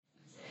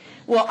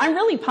Well, I'm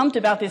really pumped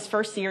about this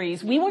first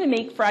series. We want to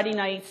make Friday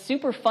nights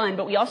super fun,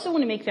 but we also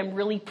want to make them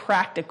really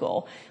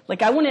practical.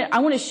 Like I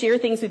want to share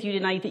things with you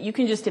tonight that you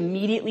can just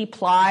immediately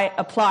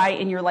apply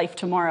in your life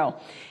tomorrow.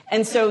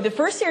 And so the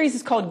first series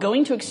is called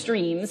Going to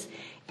Extremes,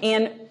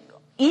 and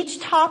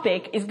each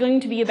topic is going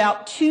to be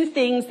about two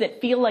things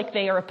that feel like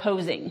they are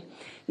opposing.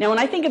 Now, when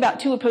I think about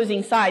two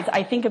opposing sides,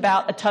 I think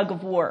about a tug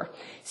of war.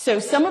 So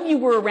some of you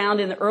were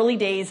around in the early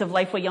days of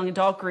Lifeway Young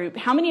Adult Group.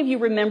 How many of you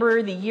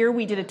remember the year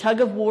we did a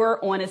tug of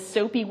war on a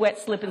soapy, wet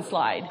slip and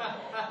slide?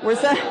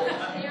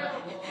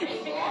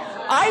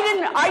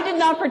 I did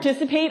not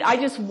participate. I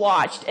just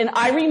watched. And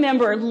I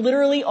remember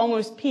literally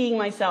almost peeing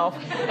myself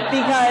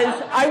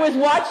because I was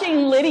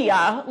watching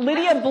Lydia.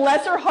 Lydia,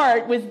 bless her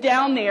heart, was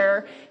down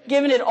there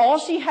giving it all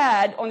she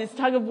had on this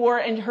tug of war,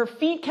 and her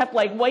feet kept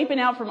like wiping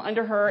out from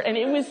under her, and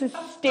it was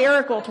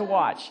hysterical to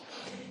watch.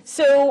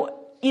 So,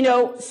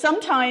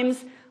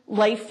 sometimes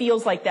life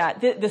feels like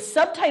that. The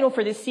subtitle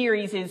for this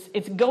series is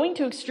It's Going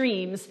to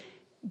Extremes,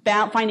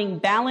 Finding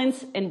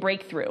Balance and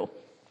Breakthrough.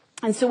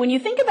 And so when you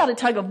think about a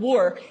tug of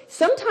war,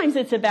 sometimes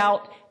it's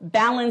about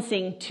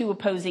balancing two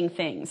opposing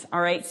things,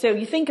 all right? So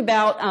you think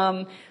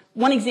about,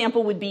 one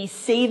example would be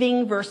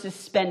saving versus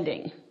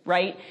spending,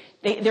 right?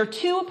 They're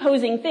two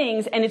opposing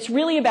things, and it's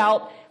really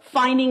about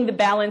finding the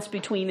balance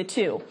between the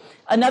two.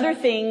 Another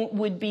thing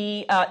would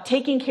be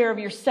taking care of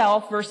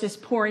yourself versus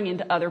pouring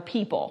into other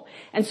people.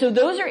 And so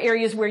those are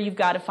areas where you've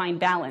got to find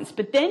balance.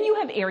 But then you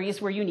have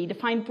areas where you need to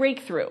find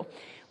breakthrough,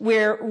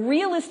 where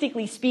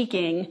realistically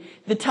speaking,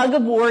 the tug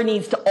of war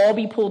needs to all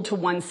be pulled to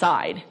one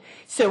side.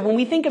 So when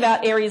we think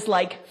about areas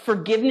like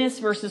forgiveness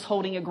versus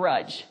holding a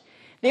grudge,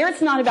 there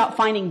it's not about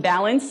finding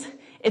balance,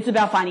 it's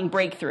about finding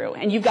breakthrough.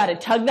 And you've got to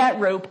tug that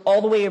rope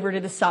all the way over to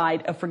the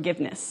side of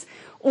forgiveness.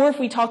 Or if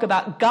we talk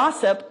about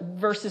gossip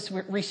versus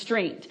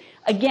restraint,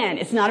 again,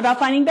 it's not about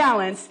finding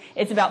balance,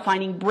 it's about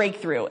finding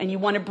breakthrough. And you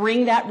want to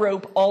bring that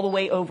rope all the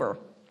way over.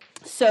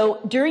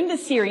 So during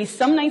this series,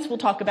 some nights we'll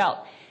talk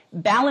about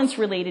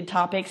balance-related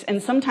topics,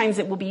 and sometimes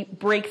it will be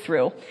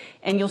breakthrough.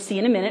 And you'll see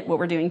in a minute what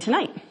we're doing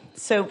tonight.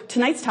 So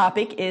tonight's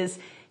topic is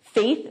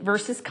faith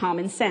versus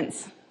common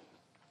sense.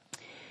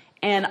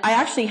 And I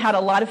actually had a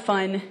lot of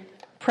fun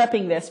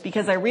prepping this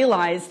because I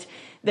realized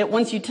that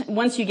once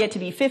you get to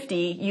be 50,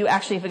 you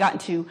actually have gotten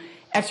to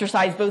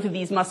exercise both of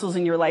these muscles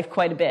in your life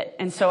quite a bit.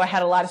 And so I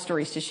had a lot of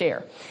stories to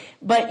share.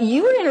 But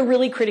you are in a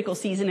really critical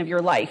season of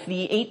your life,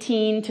 the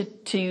 18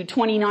 to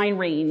 29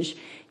 range.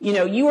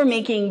 You are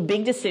making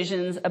big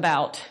decisions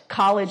about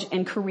college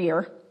and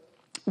career.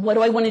 What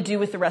do I want to do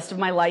with the rest of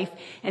my life?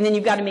 And then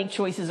you've got to make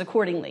choices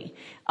accordingly.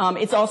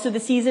 It's also the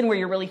season where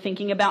you're really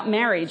thinking about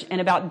marriage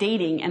and about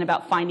dating and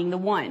about finding the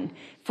one.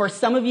 For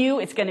some of you,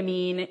 it's going to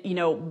mean,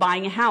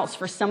 buying a house.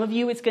 For some of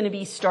you, it's going to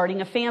be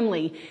starting a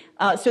family.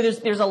 So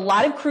there's a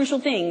lot of crucial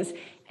things.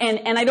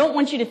 And I don't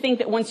want you to think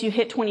that once you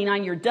hit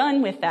 29, you're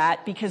done with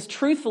that, because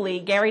truthfully,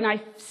 Gary and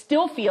I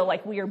still feel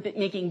like we are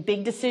making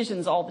big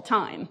decisions all the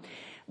time.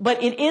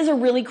 But it is a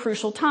really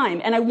crucial time.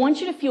 And I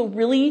want you to feel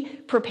really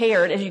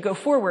prepared as you go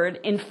forward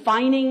in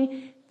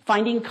finding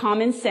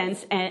common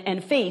sense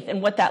and faith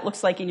and what that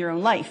looks like in your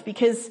own life.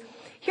 Because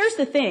here's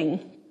the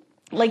thing,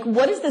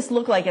 what does this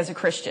look like as a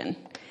Christian?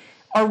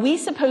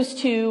 Is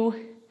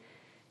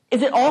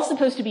it all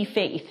supposed to be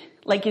faith?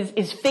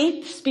 Is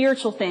faith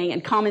spiritual thing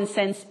and common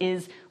sense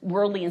is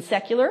worldly and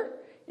secular?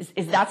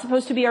 Is that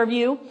supposed to be our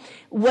view?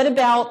 What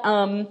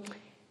about,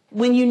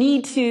 when you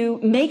need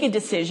to make a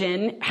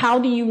decision, how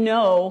do you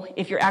know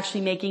if you're actually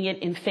making it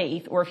in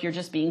faith or if you're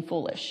just being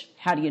foolish?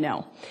 How do you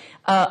know?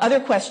 Other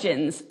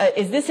questions.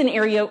 Is this an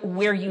area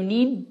where you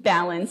need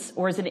balance,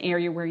 or is it an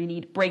area where you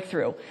need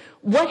breakthrough?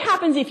 What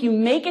happens if you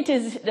make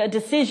a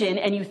decision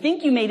and you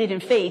think you made it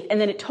in faith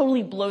and then it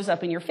totally blows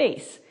up in your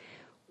face?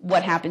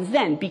 What happens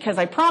then? Because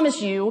I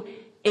promise you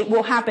it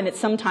will happen at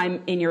some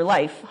time in your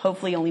life,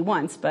 hopefully only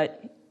once,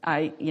 but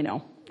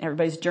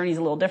everybody's journey is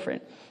a little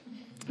different.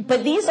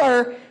 But these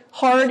are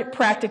hard,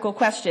 practical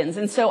questions.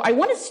 And so I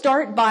want to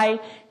start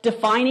by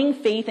defining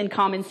faith and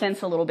common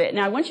sense a little bit.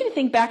 Now, I want you to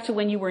think back to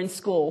when you were in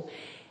school.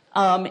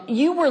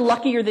 You were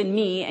luckier than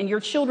me, and your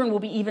children will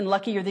be even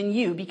luckier than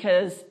you,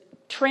 because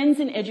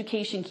trends in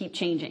education keep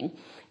changing.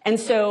 And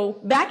so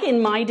back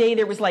in my day,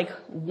 there was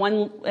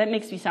that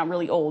makes me sound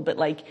really old, but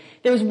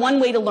there was one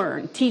way to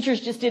learn.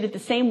 Teachers just did it the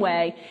same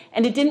way,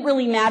 and it didn't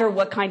really matter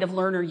what kind of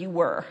learner you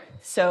were.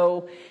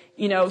 So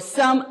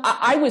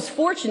I was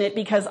fortunate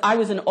because I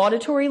was an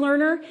auditory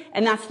learner,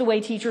 and that's the way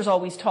teachers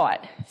always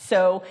taught.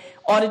 So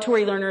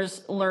auditory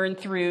learners learn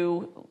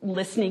through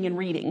listening and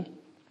reading.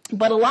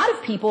 But a lot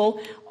of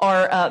people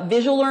are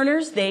visual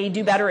learners. They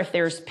do better if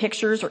there's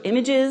pictures or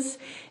images.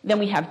 Then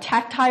we have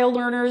tactile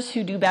learners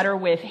who do better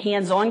with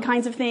hands-on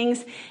kinds of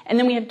things. And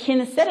then we have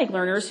kinesthetic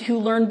learners who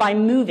learn by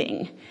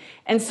moving.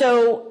 And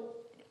so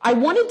I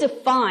want to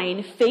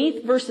define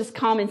faith versus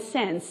common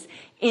sense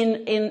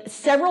in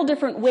several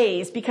different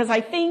ways, because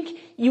I think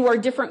you are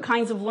different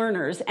kinds of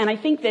learners. And I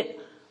think that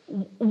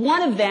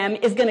one of them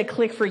is going to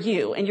click for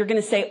you. And you're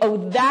going to say,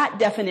 oh, that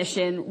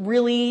definition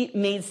really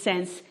made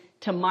sense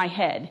to my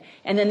head.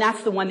 And then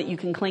that's the one that you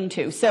can cling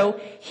to. So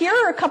here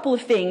are a couple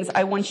of things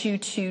I want you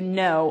to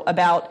know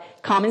about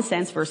common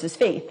sense versus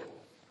faith.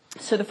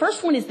 So the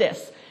first one is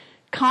this.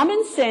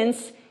 Common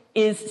sense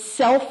is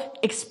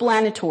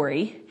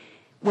self-explanatory,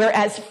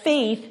 whereas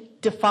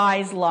faith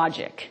defies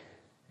logic.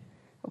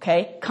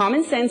 Okay?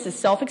 Common sense is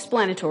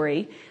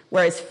self-explanatory,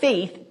 whereas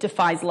faith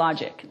defies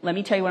logic. Let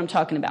me tell you what I'm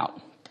talking about.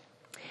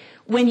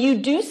 When you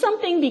do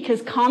something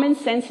because common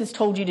sense has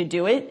told you to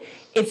do it,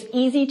 it's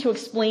easy to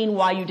explain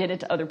why you did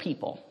it to other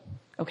people.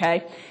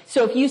 Okay?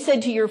 So if you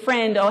said to your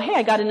friend, oh, hey,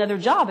 I got another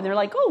job, and they're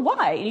like, oh,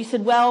 why? And you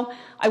said, well,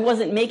 I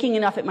wasn't making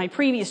enough at my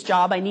previous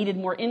job. I needed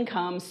more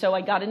income, so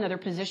I got another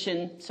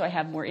position, so I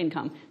have more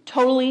income.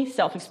 Totally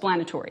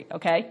self-explanatory.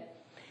 Okay?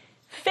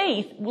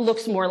 Faith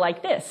looks more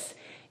like this.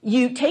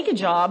 You take a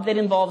job that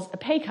involves a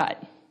pay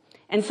cut,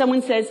 and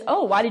someone says,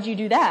 oh, why did you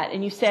do that?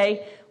 And you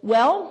say,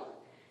 well,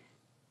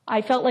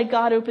 I felt like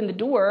God opened the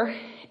door,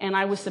 and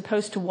I was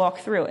supposed to walk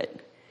through it.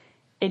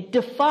 It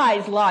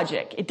defies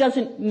logic. It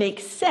doesn't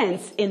make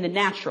sense in the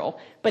natural,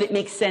 but it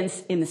makes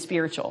sense in the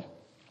spiritual.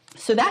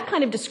 So that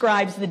kind of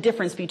describes the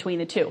difference between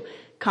the two.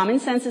 Common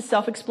sense is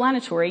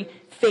self-explanatory.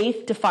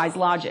 Faith defies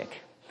logic.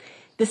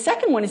 The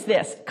second one is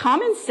this.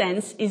 Common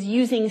sense is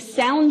using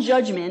sound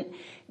judgment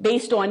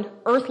based on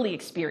earthly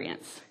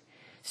experience.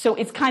 So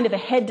it's kind of a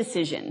head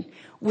decision,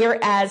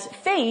 whereas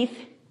faith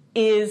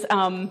is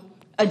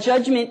a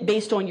judgment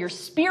based on your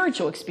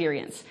spiritual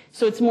experience.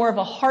 So it's more of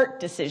a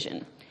heart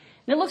decision.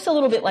 And it looks a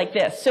little bit like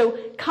this. So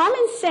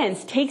common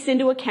sense takes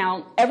into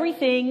account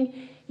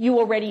everything you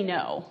already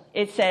know.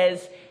 It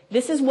says,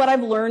 this is what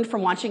I've learned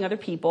from watching other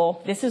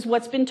people. This is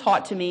what's been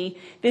taught to me.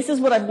 This is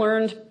what I've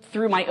learned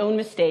through my own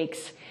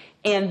mistakes.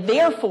 And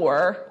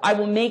therefore, I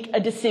will make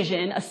a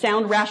decision, a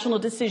sound, rational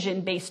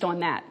decision based on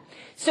that.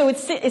 So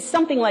it's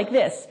something like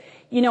this.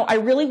 You know, I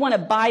really want to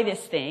buy this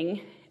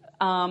thing,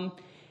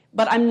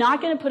 but I'm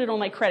not going to put it on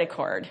my credit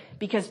card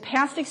because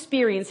past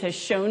experience has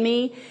shown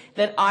me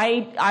that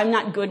I'm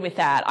not good with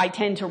that. I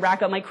tend to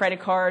rack up my credit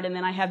card and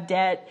then I have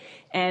debt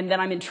and then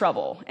I'm in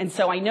trouble. And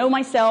so I know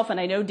myself, and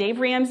I know Dave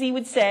Ramsey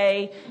would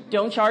say,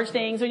 don't charge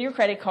things on your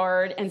credit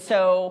card. And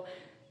so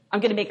I'm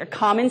going to make a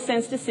common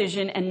sense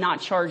decision and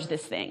not charge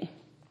this thing.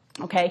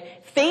 Okay?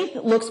 Faith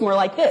looks more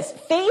like this.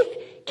 Faith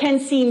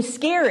can seem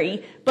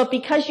scary, but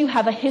because you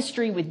have a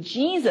history with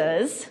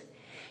Jesus,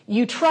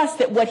 you trust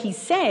that what he's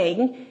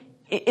saying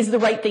is the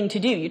right thing to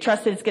do. You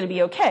trust that it's going to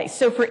be okay.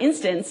 So for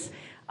instance,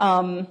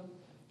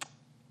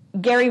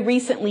 Gary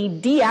recently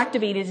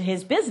deactivated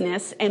his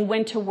business and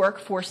went to work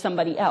for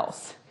somebody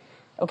else.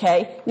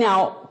 Okay?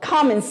 Now,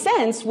 common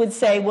sense would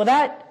say, well,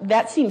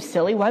 that seems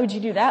silly. Why would you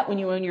do that when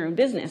you own your own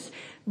business?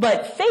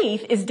 But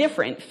faith is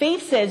different.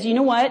 Faith says, you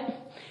know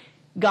what?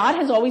 God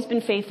has always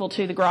been faithful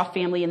to the Groff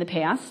family in the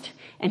past,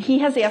 and he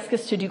has asked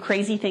us to do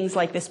crazy things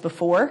like this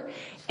before.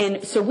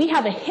 And so we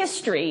have a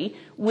history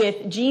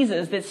with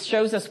Jesus that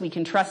shows us we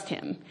can trust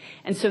him.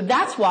 And so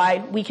that's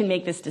why we can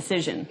make this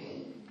decision.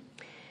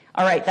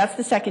 All right, that's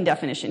the second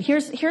definition.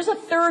 Here's a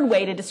third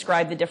way to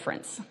describe the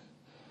difference.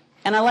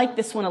 And I like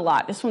this one a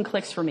lot. This one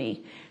clicks for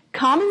me.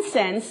 Common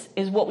sense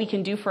is what we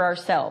can do for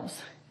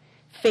ourselves.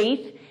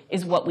 Faith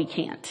is what we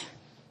can't.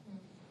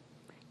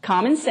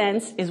 Common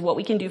sense is what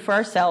we can do for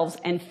ourselves,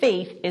 and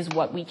faith is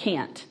what we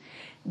can't.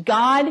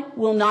 God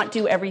will not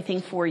do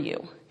everything for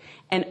you.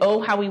 And oh,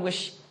 how we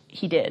wish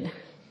he did.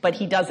 But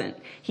he doesn't.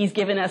 He's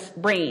given us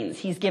brains.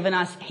 He's given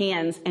us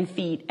hands and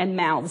feet and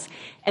mouths.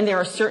 And there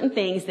are certain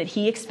things that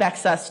he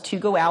expects us to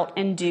go out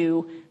and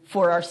do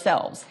for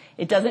ourselves.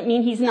 It doesn't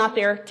mean he's not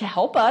there to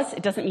help us.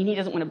 It doesn't mean he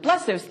doesn't want to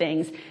bless those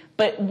things.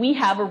 But we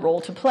have a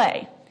role to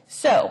play.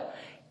 So,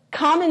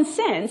 common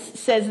sense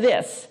says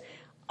this.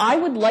 I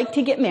would like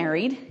to get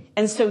married,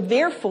 and so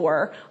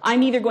therefore,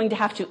 I'm either going to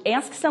have to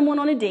ask someone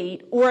on a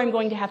date, or I'm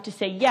going to have to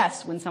say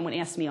yes when someone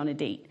asks me on a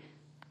date.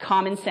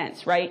 Common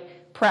sense,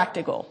 right?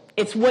 Practical.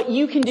 It's what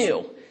you can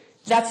do.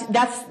 That's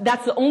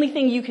the only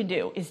thing you can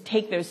do, is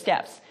take those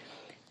steps.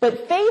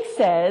 But faith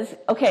says,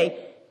 okay,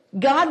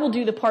 God will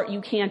do the part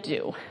you can't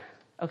do.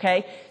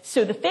 Okay?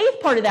 So the faith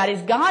part of that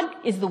is God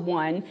is the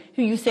one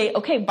who you say,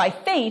 okay, by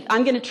faith,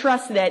 I'm going to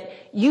trust that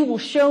you will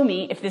show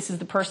me if this is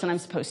the person I'm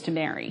supposed to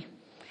marry.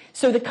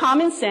 So the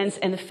common sense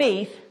and the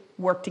faith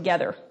work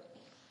together.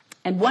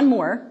 And one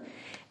more.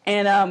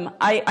 And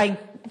I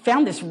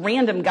found this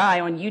random guy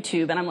on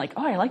YouTube, and I'm like,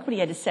 oh, I like what he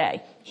had to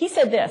say. He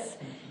said this.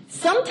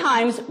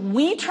 Sometimes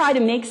we try to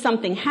make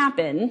something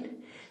happen,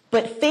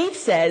 but faith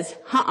says,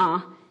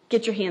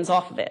 get your hands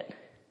off of it.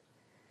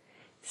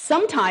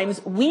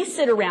 Sometimes we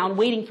sit around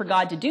waiting for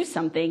God to do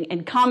something,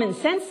 and common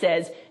sense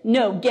says,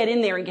 no, get in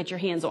there and get your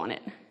hands on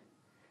it.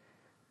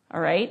 All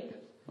right?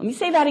 Let me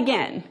say that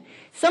again.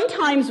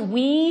 Sometimes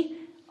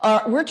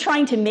we're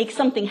trying to make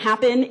something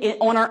happen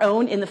on our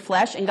own in the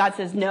flesh, and God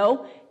says,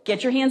 no,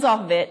 get your hands off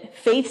of it.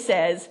 Faith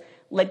says,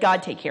 let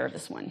God take care of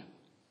this one.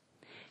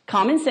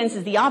 Common sense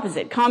is the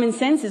opposite. Common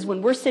sense is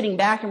when we're sitting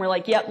back and we're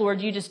like, yep,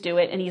 Lord, you just do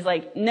it. And he's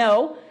like,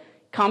 no.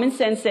 Common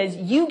sense says,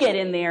 you get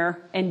in there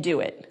and do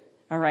it.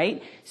 All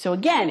right? So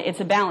again, it's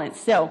a balance.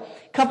 So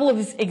a couple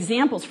of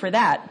examples for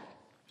that.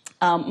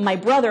 My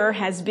brother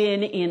has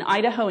been in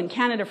Idaho and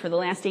Canada for the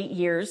last 8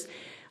 years.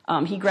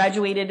 He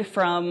graduated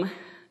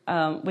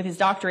with his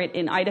doctorate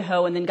in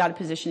Idaho and then got a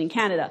position in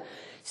Canada.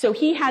 So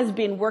he has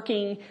been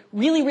working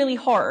really, really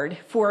hard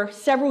for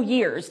several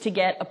years to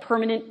get a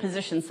permanent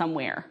position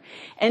somewhere.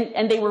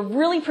 And they were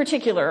really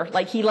particular,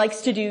 like he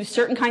likes to do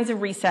certain kinds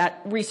of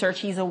research.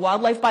 He's a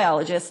wildlife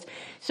biologist.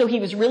 So he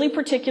was really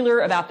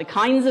particular about the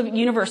kinds of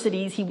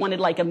universities. He wanted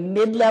like a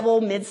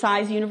mid-level,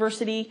 mid-size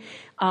university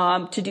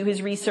to do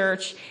his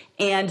research.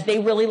 And they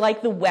really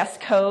like the West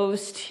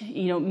Coast,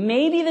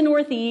 maybe the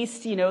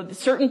Northeast,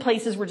 certain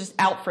places were just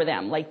out for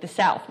them, like the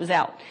South was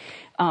out.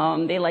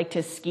 They like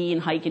to ski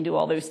and hike and do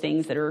all those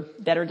things that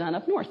are done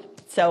up north.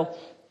 So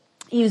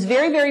he was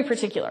very, very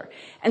particular.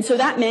 And so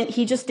that meant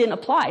he just didn't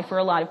apply for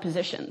a lot of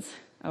positions.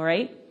 All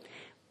right.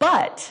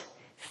 But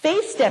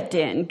faith stepped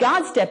in,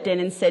 God stepped in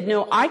and said,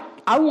 no,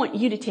 I want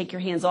you to take your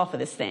hands off of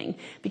this thing,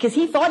 because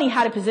he thought he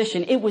had a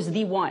position. It was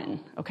the one.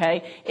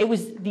 Okay. It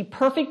was the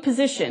perfect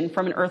position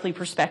from an earthly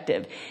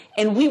perspective.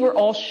 And we were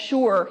all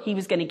sure he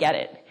was going to get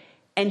it,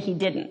 and he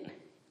didn't.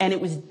 And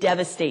it was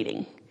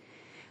devastating.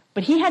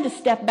 But he had to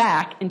step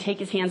back and take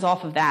his hands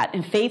off of that.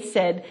 And faith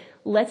said,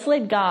 let's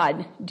let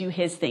God do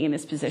his thing in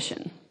this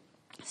position.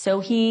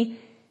 So he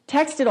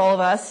texted all of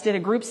us, did a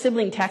group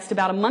sibling text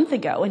about a month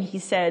ago. And he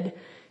said,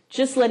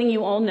 just letting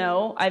you all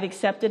know, I've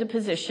accepted a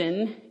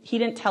position. He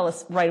didn't tell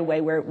us right away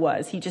where it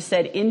was. He just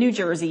said in New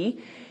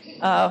Jersey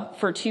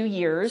for 2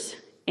 years,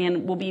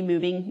 and we'll be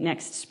moving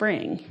next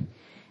spring.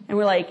 And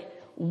we're like,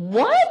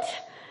 what?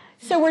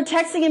 So we're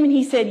texting him and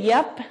he said,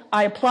 yep,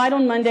 I applied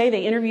on Monday,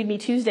 they interviewed me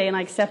Tuesday, and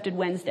I accepted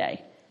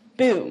Wednesday.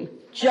 Boom.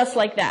 Just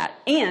like that.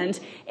 And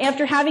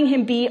after having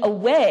him be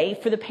away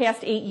for the past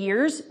 8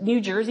 years,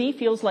 New Jersey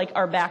feels like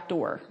our back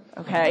door.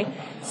 Okay.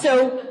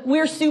 So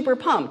we're super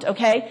pumped.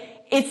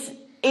 Okay.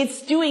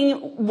 It's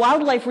doing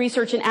wildlife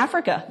research in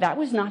Africa. That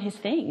was not his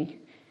thing,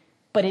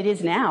 but it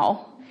is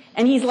now.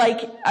 And he's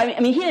like, I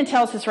mean, he didn't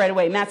tell us this right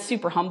away. Matt's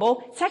super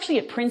humble. It's actually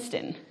at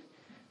Princeton.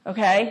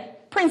 Okay.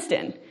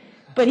 Princeton.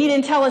 But he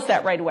didn't tell us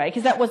that right away,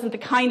 because that wasn't the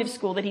kind of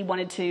school that he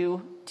wanted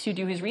to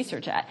do his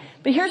research at.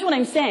 But here's what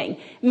I'm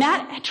saying.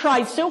 Matt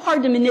tried so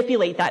hard to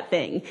manipulate that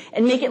thing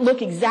and make it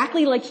look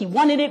exactly like he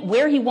wanted it,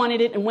 where he wanted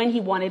it, and when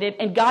he wanted it.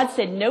 And God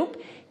said, nope,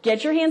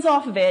 get your hands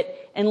off of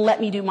it and let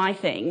me do my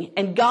thing.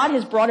 And God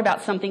has brought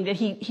about something that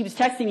he was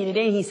texting me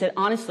today, and he said,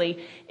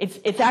 honestly,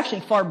 it's actually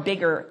far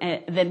bigger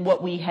than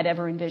what we had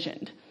ever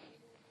envisioned.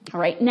 All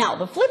right. Now,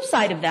 the flip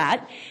side of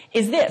that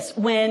is this.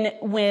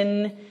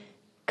 When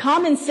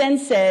common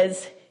sense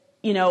says,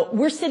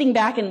 we're sitting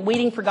back and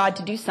waiting for God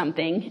to do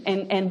something,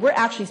 and we're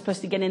actually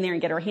supposed to get in there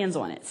and get our hands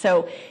on it.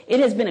 So it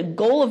has been a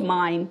goal of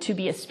mine to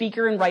be a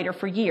speaker and writer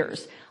for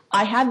years.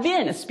 I have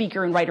been a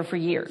speaker and writer for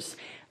years.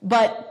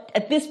 But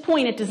at this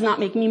point, it does not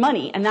make me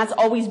money, and that's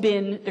always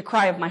been the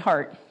cry of my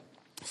heart.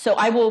 So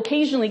I will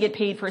occasionally get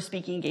paid for a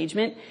speaking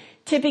engagement.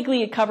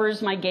 Typically, it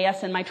covers my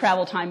gas and my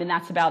travel time, and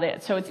that's about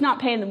it. So it's not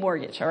paying the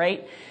mortgage, all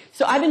right?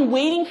 So I've been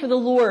waiting for the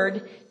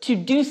Lord to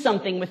do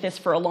something with this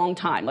for a long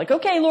time. Like,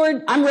 okay,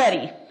 Lord, I'm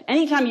ready.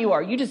 Anytime you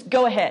are, you just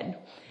go ahead.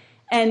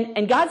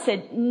 And God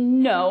said,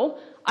 no,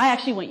 I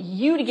actually want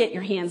you to get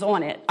your hands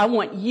on it. I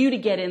want you to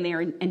get in there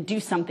and do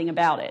something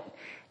about it.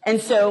 And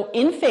so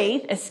in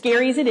faith, as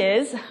scary as it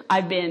is,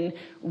 I've been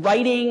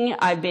writing,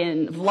 I've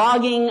been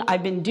vlogging,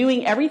 I've been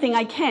doing everything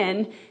I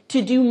can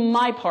to do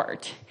my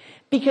part.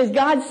 Because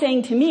God's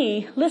saying to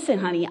me, listen,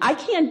 honey, I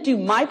can't do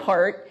my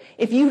part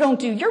if you don't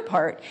do your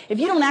part. If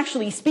you don't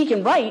actually speak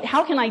and write,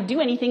 how can I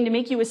do anything to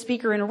make you a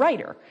speaker and a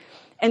writer?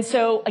 And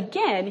so,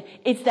 again,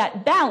 it's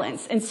that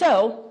balance. And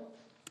so,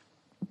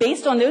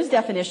 based on those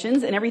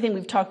definitions and everything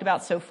we've talked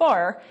about so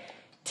far,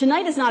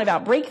 tonight is not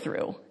about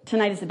breakthrough.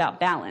 Tonight is about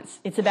balance.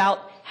 It's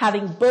about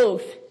having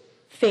both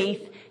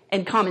faith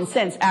and common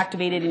sense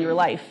activated in your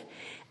life.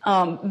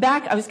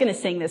 I was going to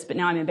sing this, but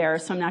now I'm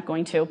embarrassed, so I'm not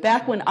going to.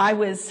 Back when I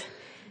was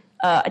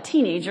a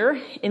teenager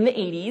in the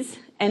 80s,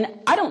 and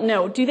I don't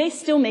know, do they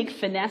still make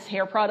Finesse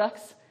hair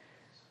products?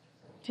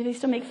 Do they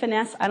still make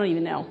Finesse? I don't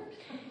even know.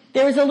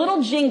 There was a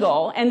little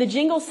jingle, and the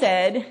jingle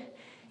said,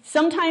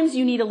 sometimes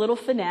you need a little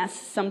finesse,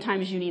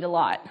 sometimes you need a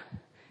lot.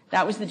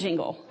 That was the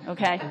jingle,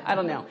 okay? I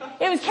don't know.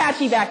 It was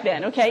catchy back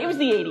then, okay? It was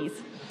the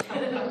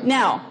 80s.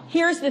 Now,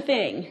 here's the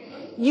thing.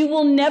 You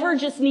will never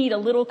just need a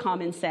little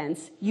common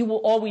sense. You will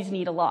always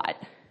need a lot.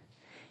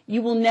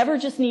 You will never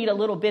just need a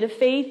little bit of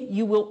faith.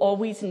 You will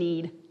always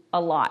need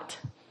a lot.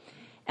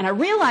 And I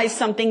realized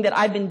something that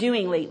I've been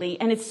doing lately,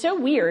 and it's so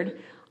weird.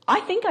 I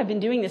think I've been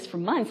doing this for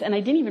months, and I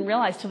didn't even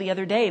realize till the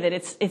other day that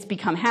it's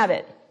become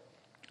habit.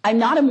 I'm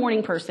not a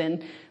morning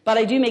person, but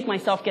I do make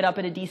myself get up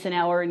at a decent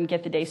hour and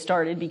get the day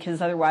started,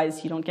 because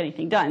otherwise you don't get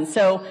anything done.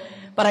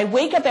 But I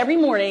wake up every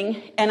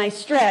morning and I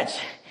stretch,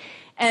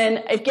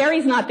 and if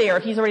Gary's not there,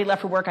 if he's already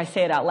left for work, I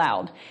say it out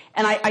loud.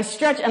 And I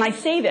stretch and I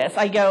say this,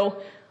 I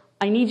go,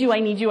 I need you, I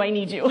need you, I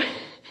need you.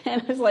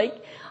 And I was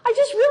like, I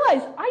just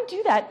realized I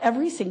do that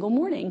every single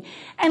morning.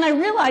 And I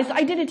realized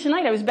I did it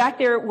tonight. I was back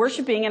there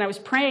worshiping and I was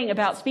praying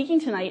about speaking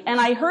tonight. And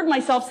I heard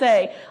myself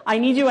say, I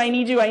need you, I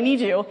need you, I need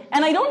you.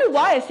 And I don't know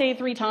why I say it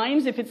 3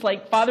 times, if it's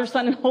like Father,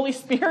 Son, and Holy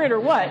Spirit or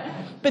what.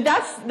 But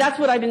that's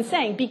what I've been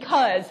saying,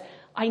 because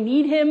I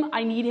need him,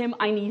 I need him,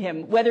 I need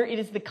him. Whether it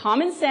is the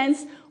common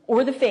sense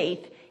or the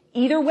faith,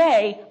 either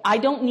way, I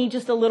don't need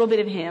just a little bit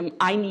of him.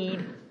 I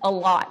need a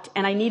lot.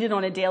 And I need it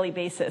on a daily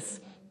basis.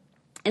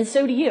 And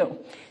so do you.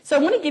 So I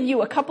want to give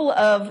you a couple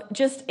of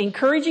just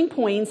encouraging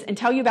points and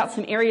tell you about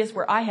some areas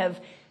where I have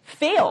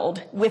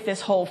failed with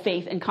this whole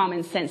faith and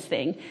common sense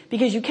thing,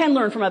 because you can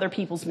learn from other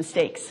people's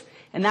mistakes.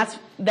 And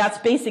that's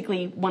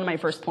basically one of my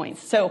first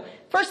points. So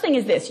first thing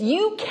is this: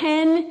 you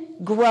can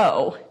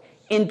grow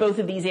in both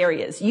of these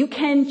areas. You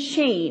can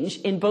change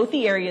in both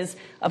the areas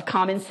of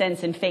common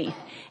sense and faith.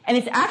 And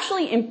it's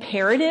actually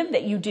imperative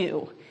that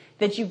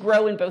you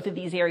grow in both of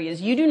these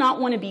areas. You do not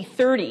want to be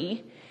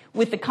 30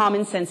 with the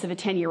common sense of a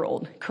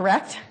 10-year-old,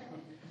 correct?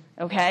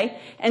 Okay?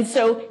 And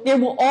so there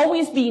will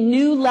always be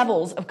new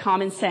levels of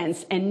common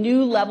sense and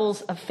new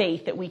levels of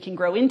faith that we can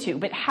grow into.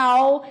 But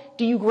how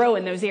do you grow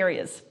in those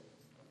areas?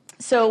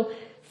 So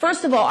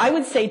first of all, I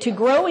would say to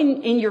grow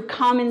in your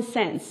common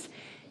sense,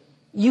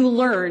 you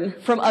learn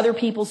from other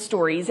people's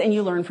stories and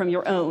you learn from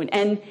your own.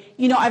 And,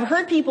 I've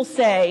heard people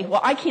say,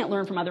 well, I can't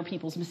learn from other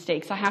people's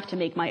mistakes. I have to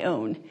make my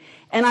own.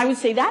 And I would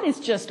say that is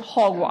just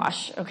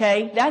hogwash,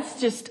 okay?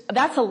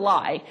 That's a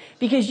lie,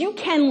 because you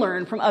can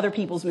learn from other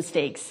people's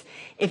mistakes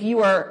if you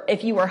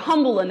are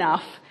humble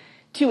enough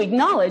to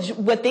acknowledge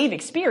what they've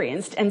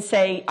experienced and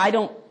say, I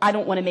don't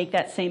want to make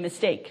that same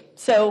mistake.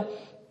 So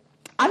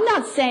I'm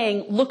not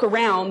saying look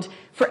around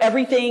for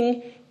every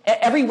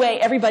way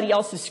everybody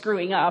else is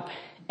screwing up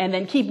and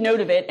then keep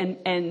note of it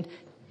and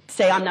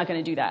say, I'm not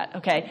going to do that,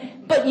 okay?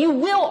 But you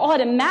will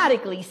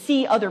automatically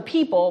see other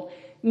people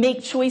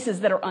make choices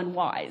that are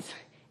unwise.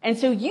 And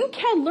so you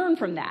can learn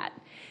from that.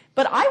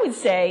 But I would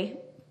say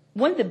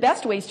one of the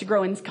best ways to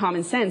grow in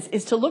common sense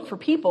is to look for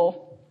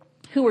people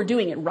who are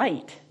doing it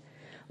right.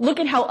 Look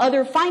at how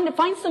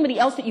find somebody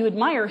else that you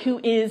admire who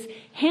is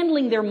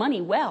handling their money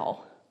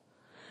well.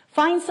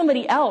 Find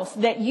somebody else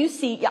that you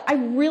see, I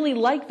really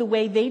like the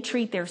way they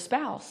treat their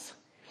spouse.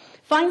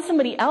 Find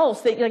somebody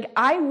else that,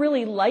 I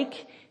really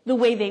like the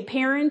way they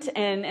parent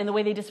and the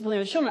way they discipline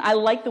their children. I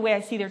like the way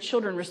I see their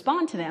children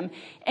respond to them.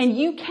 And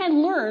you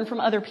can learn from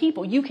other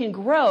people. You can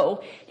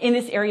grow in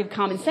this area of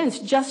common sense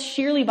just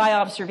sheerly by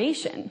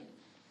observation.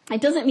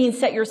 It doesn't mean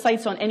set your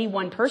sights on any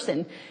one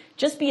person.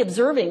 Just be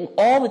observing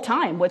all the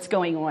time what's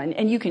going on,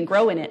 and you can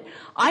grow in it.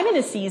 I'm in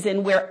a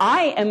season where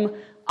I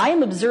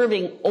am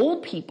observing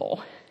old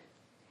people,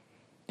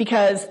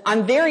 because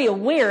I'm very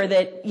aware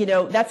that,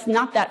 that's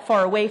not that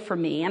far away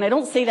from me. And I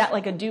don't say that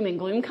like a doom and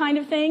gloom kind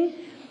of thing.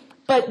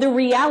 But the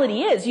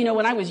reality is,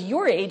 when I was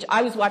your age,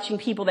 I was watching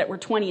people that were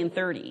 20 and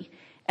 30.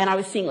 And I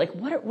was seeing,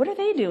 what are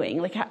they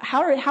doing?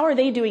 How are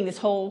they doing this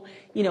whole,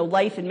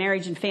 life and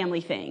marriage and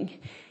family thing?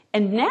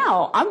 And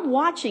now I'm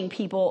watching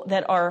people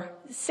that are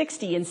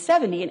 60 and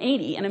 70 and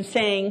 80. And I'm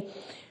saying,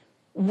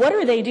 what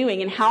are they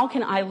doing? And how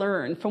can I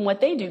learn from what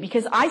they do?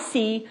 Because I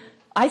see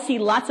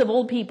lots of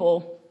old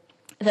people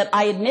that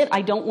I admit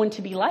I don't want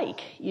to be like.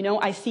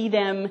 I see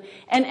them,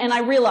 and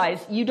I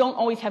realize you don't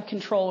always have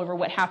control over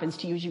what happens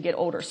to you as you get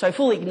older. So I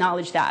fully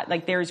acknowledge that.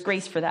 There's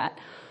grace for that.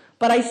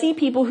 But I see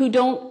people who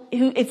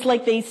it's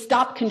like they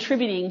stop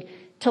contributing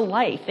to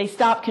life. They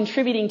stop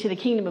contributing to the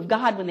kingdom of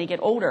God when they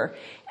get older.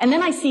 And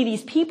then I see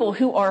these people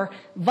who are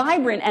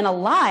vibrant and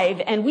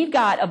alive, and we've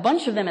got a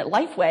bunch of them at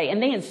Lifeway,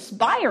 and they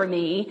inspire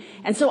me.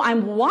 And so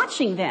I'm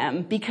watching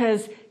them,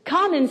 because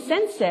common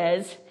sense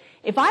says,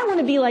 if I want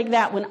to be like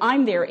that when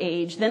I'm their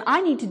age, then I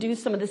need to do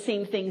some of the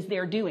same things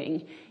they're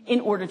doing in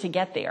order to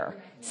get there.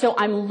 So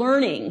I'm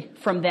learning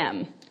from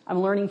them.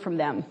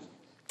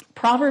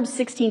 Proverbs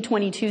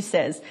 16:22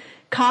 says,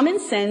 common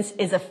sense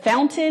is a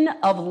fountain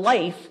of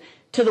life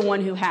to the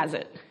one who has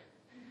it.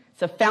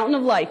 It's a fountain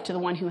of life to the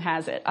one who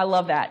has it. I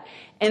love that.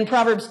 And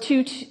Proverbs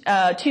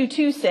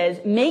 2:2 says,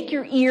 make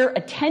your ear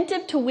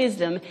attentive to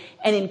wisdom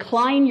and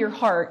incline your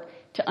heart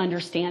to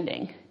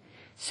understanding.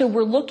 So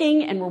we're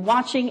looking and we're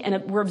watching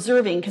and we're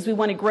observing because we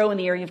want to grow in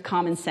the area of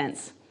common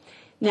sense.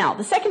 Now,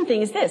 the second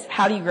thing is this: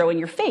 how do you grow in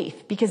your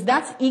faith? Because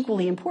that's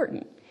equally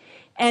important.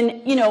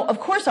 And, of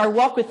course, our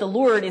walk with the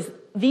Lord is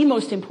the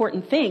most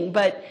important thing,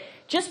 but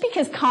just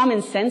because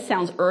common sense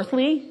sounds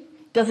earthly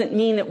doesn't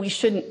mean that we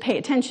shouldn't pay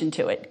attention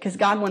to it, because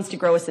God wants to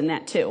grow us in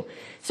that too.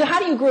 So how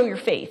do you grow your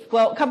faith?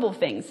 Well, a couple of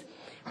things.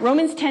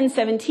 Romans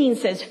 10:17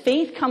 says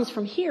faith comes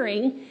from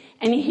hearing,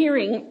 and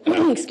hearing,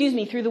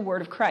 through the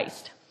word of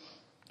Christ.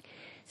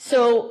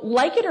 So,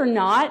 like it or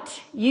not,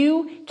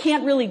 you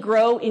can't really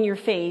grow in your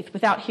faith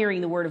without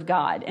hearing the Word of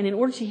God. And in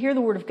order to hear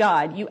the Word of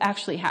God, you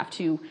actually have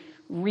to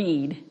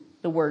read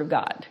the Word of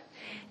God.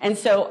 And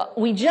so,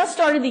 we just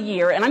started the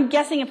year, and I'm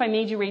guessing if I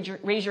made you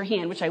raise your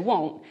hand, which I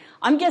won't,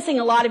 I'm guessing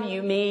a lot of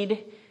you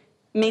made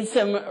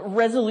some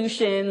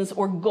resolutions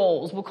or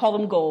goals. We'll call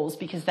them goals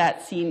because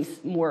that seems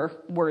more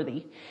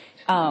worthy.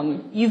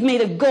 You've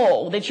made a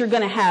goal that you're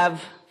going to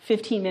have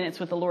 15 minutes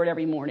with the Lord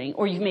every morning,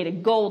 or you've made a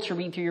goal to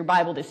read through your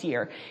Bible this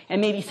year. And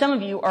maybe some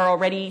of you are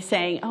already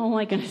saying, oh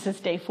my goodness, it's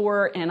day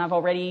 4 and I've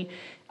already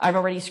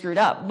screwed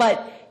up.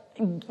 But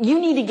you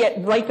need to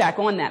get right back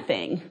on that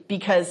thing,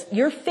 because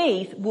your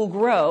faith will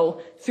grow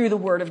through the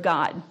Word of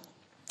God.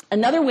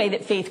 Another way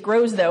that faith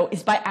grows, though,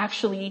 is by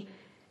actually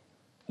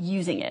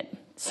using it.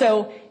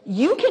 So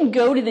you can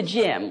go to the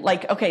gym.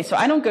 So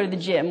I don't go to the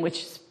gym,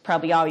 which is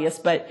probably obvious,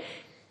 but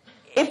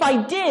if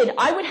I did,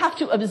 I would have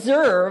to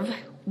observe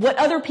what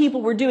other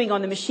people were doing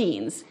on the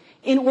machines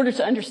in order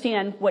to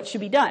understand what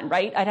should be done,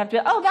 right? I'd have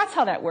to, that's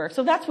how that works.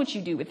 So that's what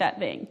you do with that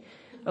thing.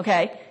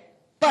 Okay?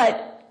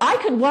 But I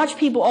could watch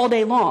people all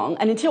day long,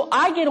 and until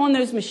I get on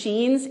those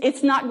machines,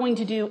 it's not going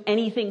to do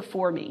anything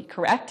for me,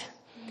 correct?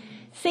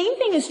 Same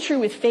thing is true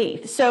with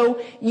faith. So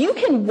you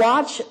can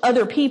watch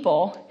other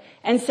people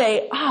and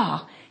say,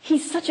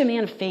 he's such a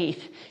man of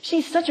faith.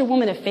 She's such a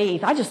woman of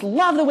faith. I just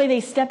love the way they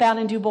step out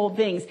and do bold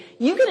things.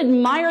 You can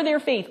admire their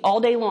faith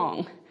all day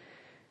long,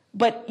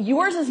 but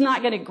yours is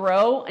not going to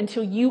grow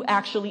until you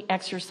actually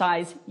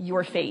exercise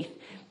your faith.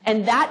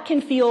 And that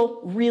can feel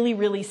really,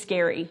 really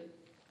scary,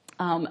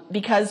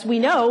 because we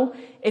know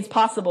it's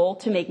possible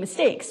to make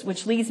mistakes,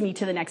 which leads me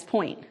to the next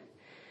point.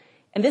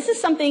 And this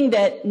is something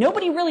that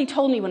nobody really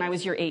told me when I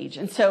was your age.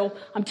 And so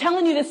I'm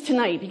telling you this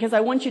tonight because I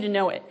want you to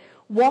know it.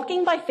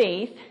 Walking by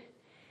faith,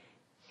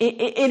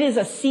 it is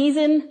a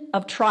season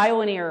of trial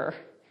and error.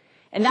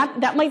 And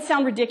that might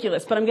sound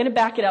ridiculous, but I'm going to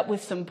back it up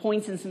with some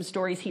points and some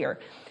stories here.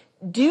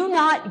 Do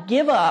not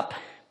give up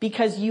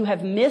because you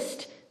have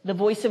missed the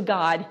voice of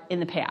God in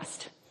the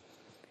past.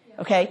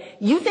 Okay?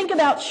 You think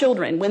about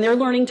children when they're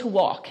learning to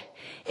walk.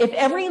 If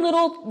every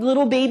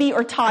little baby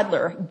or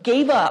toddler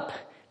gave up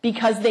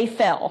because they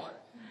fell,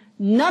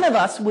 none of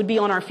us would be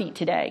on our feet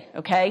today,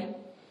 okay?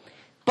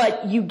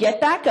 But you get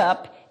back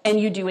up and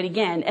you do it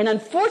again. And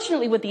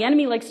unfortunately, what the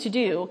enemy likes to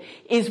do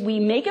is we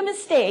make a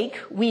mistake,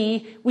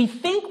 we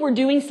think we're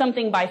doing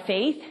something by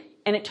faith,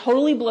 and it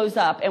totally blows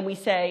up, and we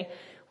say,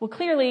 well,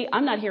 clearly,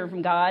 I'm not hearing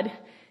from God.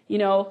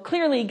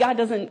 Clearly, God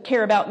doesn't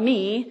care about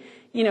me.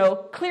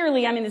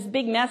 Clearly, I'm in this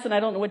big mess, and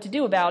I don't know what to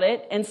do about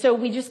it. And so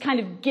we just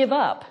kind of give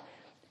up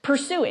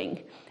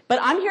pursuing. But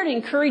I'm here to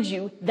encourage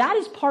you, that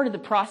is part of the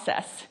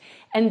process.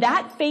 And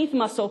that faith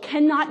muscle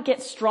cannot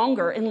get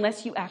stronger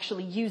unless you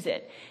actually use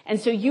it.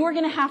 And so you are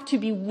going to have to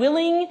be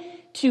willing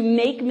to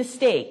make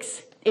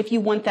mistakes if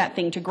you want that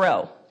thing to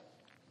grow.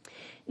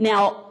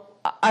 Now,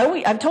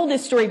 I've told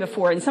this story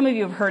before, and some of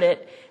you have heard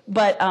it,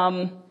 but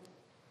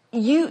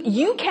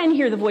you can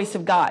hear the voice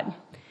of God,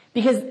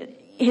 because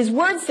His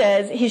Word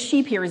says His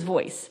sheep hear His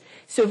voice.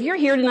 So if you're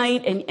here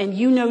tonight and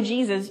you know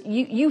Jesus,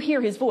 you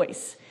hear His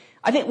voice.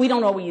 I think we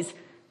don't always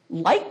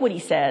like what He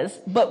says,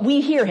 but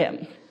we hear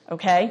Him.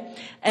 Okay?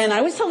 And I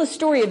always tell the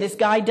story of this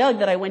guy, Doug,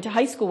 that I went to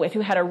high school with, who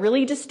had a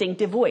really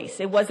distinctive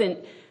voice. It wasn't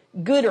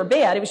good or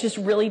bad. It was just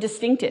really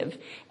distinctive.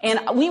 And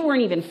we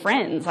weren't even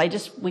friends. I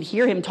just would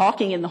hear him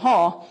talking in the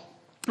hall.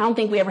 I don't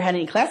think we ever had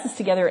any classes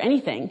together or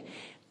anything.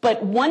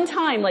 But one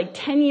time,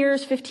 10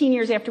 years, 15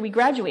 years after we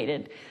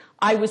graduated,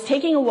 I was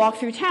taking a walk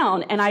through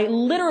town, and I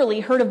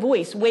literally heard a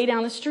voice way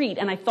down the street.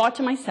 And I thought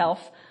to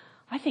myself,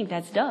 I think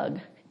that's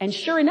Doug. And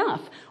sure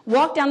enough,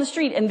 walked down the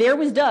street, and there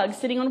was Doug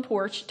sitting on a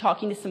porch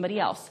talking to somebody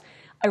else.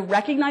 I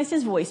recognized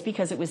his voice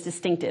because it was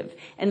distinctive.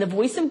 And the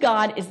voice of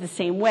God is the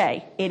same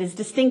way. It is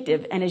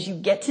distinctive. And as you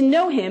get to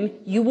know Him,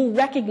 you will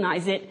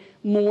recognize it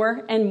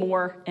more and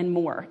more and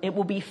more. It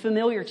will be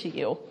familiar to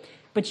you.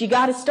 But you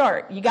got to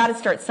start. You got to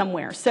start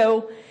somewhere.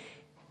 So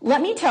let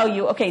me tell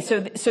you, so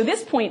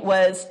this point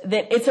was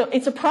that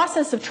it's a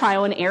process of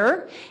trial and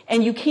error,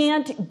 and you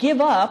can't give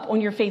up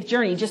on your faith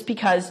journey just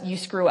because you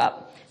screw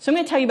up. So I'm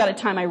going to tell you about a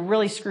time I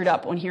really screwed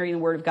up on hearing the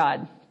Word of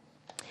God.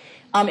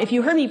 If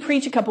you heard me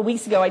preach a couple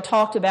weeks ago, I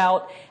talked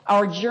about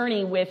our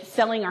journey with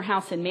selling our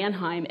house in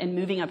Mannheim and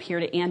moving up here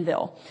to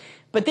Annville.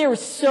 But there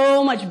was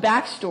so much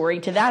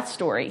backstory to that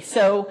story.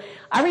 So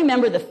I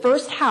remember the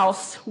first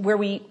house where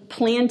we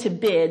planned to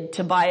bid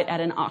to buy it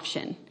at an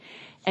auction.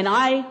 And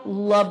I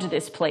loved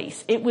this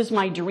place. It was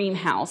my dream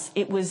house.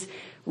 It was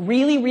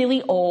really,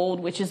 really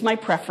old, which is my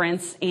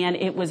preference. And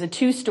it was a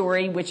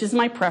 2-story, which is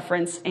my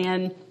preference.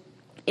 And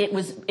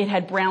it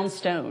had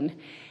brownstone,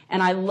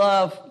 and I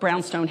love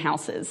brownstone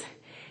houses.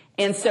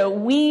 And so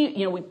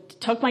we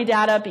took my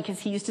dad up because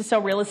he used to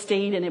sell real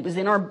estate, and it was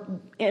in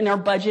our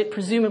budget.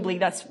 Presumably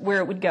that's where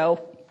it would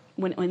go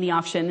when the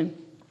auction.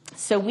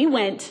 So we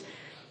went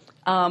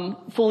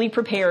fully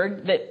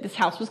prepared that this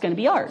house was going to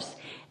be ours.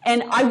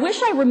 And I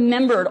wish I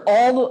remembered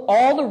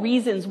all the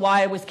reasons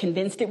why I was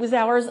convinced it was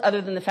ours,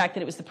 other than the fact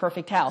that it was the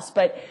perfect house.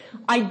 But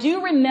I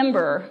do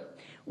remember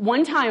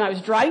one time I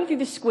was driving through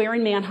the square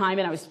in Mannheim,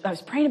 and I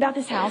was praying about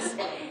this house,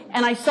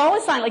 and I saw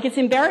a sign. It's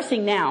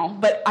embarrassing now,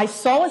 but I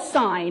saw a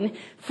sign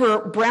for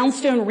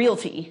Brownstone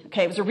Realty.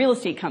 Okay, it was a real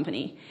estate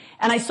company.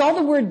 And I saw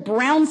the word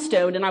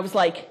brownstone, and I was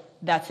like,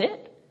 that's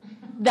it.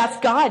 That's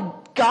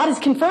God. God is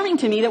confirming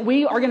to me that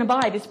we are going to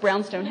buy this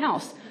brownstone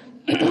house.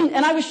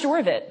 And I was sure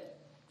of it.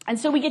 And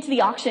so we get to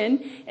the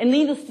auction, and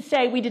needless to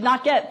say, we did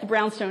not get the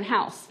brownstone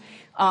house.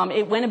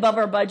 It went above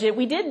our budget.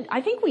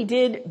 I think we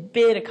did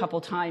bid a couple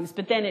times,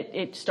 but then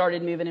it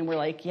started moving and we're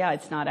like, yeah,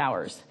 it's not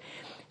ours.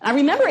 I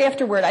remember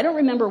afterward, I don't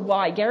remember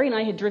why, Gary and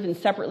I had driven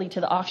separately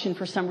to the auction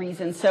for some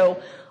reason.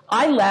 So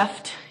I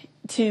left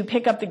to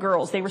pick up the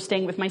girls. They were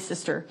staying with my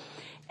sister.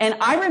 And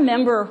I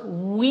remember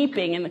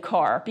weeping in the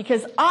car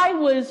because I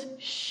was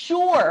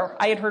sure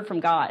I had heard from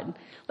God.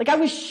 Like I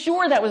was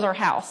sure that was our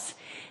house.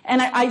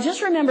 And I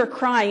just remember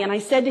crying and I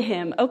said to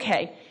him,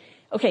 okay,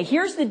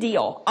 here's the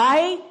deal.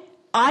 I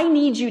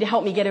need you to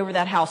help me get over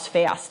that house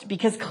fast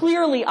because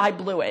clearly I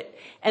blew it.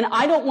 And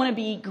I don't want to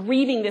be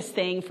grieving this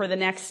thing for the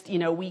next,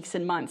 weeks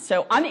and months.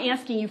 So I'm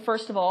asking you,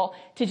 first of all,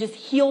 to just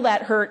heal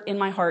that hurt in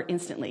my heart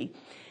instantly.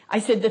 I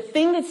said, the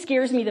thing that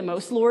scares me the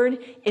most, Lord,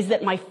 is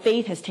that my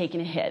faith has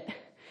taken a hit.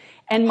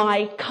 And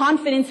my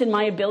confidence in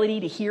my ability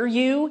to hear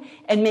you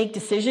and make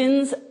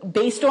decisions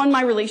based on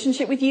my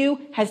relationship with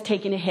you has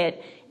taken a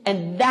hit.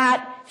 And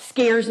that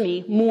scares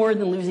me more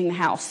than losing the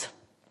house.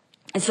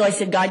 And so I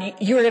said, God,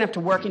 you're going to have to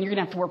work and you're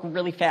going to have to work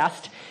really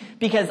fast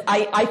because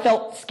I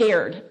felt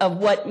scared of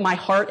what my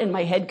heart and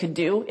my head could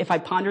do if I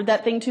pondered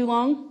that thing too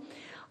long.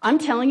 I'm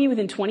telling you,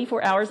 within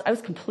 24 hours, I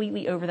was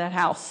completely over that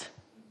house.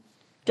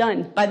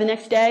 Done. By the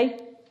next day,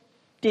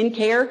 didn't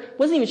care.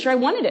 Wasn't even sure I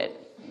wanted it.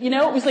 It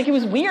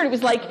was weird.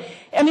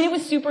 It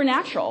was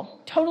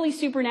supernatural, totally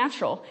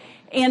supernatural.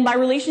 And my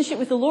relationship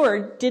with the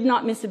Lord did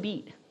not miss a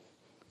beat.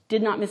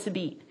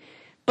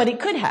 But it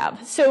could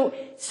have. So,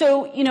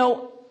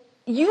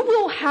 you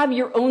will have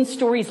your own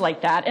stories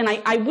like that. And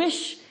I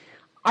wish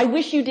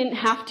you didn't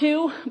have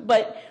to,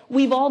 but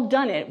we've all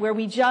done it where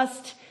we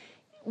just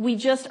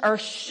are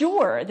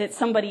sure that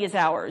somebody is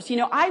ours.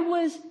 I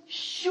was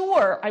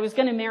sure I was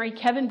going to marry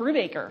Kevin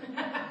Brubaker.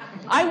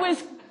 I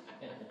was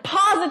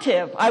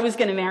positive I was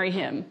going to marry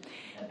him.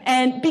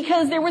 And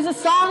because there was a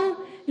song,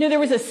 there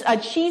was a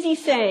cheesy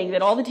saying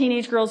that all the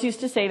teenage girls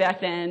used to say back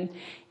then,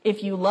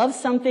 if you love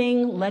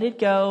something, let it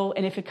go.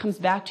 And if it comes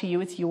back to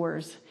you, it's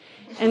yours.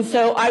 And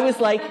so I was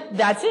like,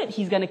 that's it.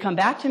 He's going to come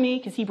back to me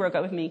because he broke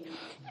up with me.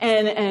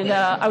 And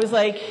I was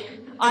like,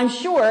 I'm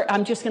sure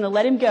I'm just going to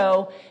let him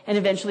go and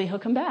eventually he'll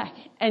come back.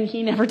 And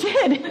he never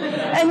did.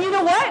 And you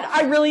know what?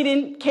 I really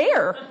didn't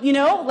care,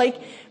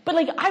 but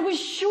I was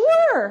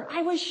sure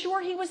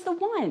he was the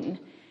one.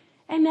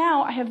 And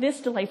now I have this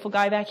delightful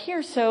guy back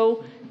here.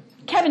 So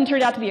Kevin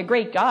turned out to be a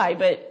great guy,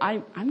 but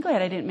I'm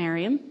glad I didn't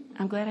marry him.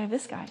 I'm glad I have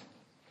this guy.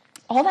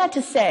 All that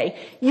to say,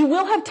 you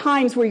will have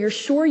times where you're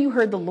sure you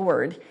heard the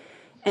Lord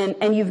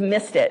and you've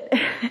missed it.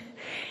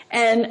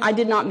 And I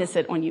did not miss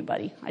it on you,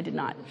 buddy. I did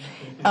not.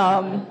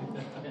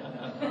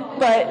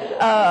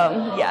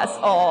 Yes,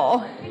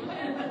 all.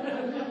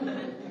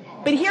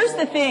 But here's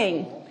the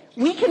thing.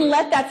 We can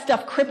let that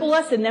stuff cripple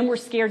us and then we're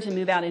scared to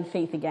move out in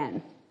faith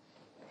again.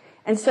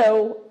 And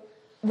so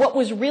what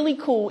was really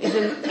cool is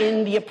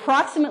in the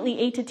approximately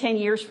 8 to 10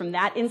 years from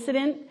that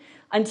incident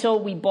until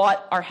we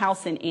bought our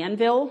house in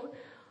Annville,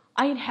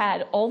 I had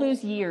had all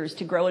those years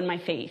to grow in my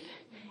faith.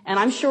 And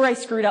I'm sure I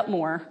screwed up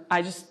more.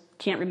 I just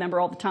can't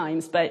remember all the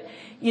times. But,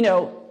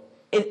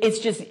 it's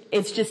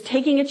just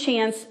taking a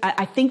chance.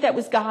 I think that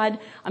was God.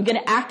 I'm going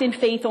to act in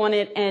faith on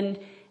it. And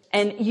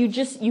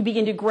you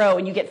begin to grow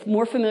and you get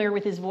more familiar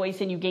with his voice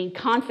and you gain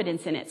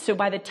confidence in it. So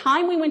by the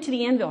time we went to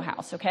the Annville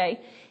house,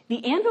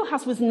 the Annville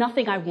house was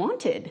nothing I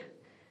wanted.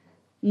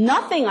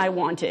 Nothing I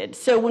wanted.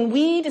 So when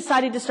we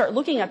decided to start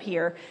looking up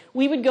here,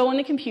 we would go on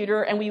the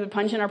computer and we would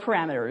punch in our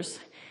parameters.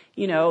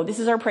 This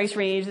is our price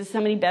range. This is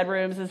how many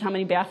bedrooms. This is how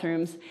many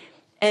bathrooms.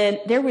 And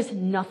there was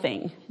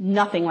nothing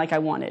like I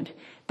wanted.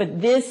 But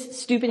this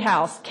stupid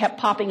house kept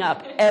popping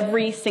up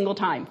every single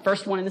time.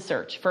 First one in the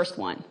search. First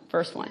one.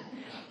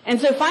 And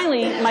so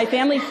finally, my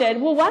family said,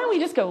 well, why don't we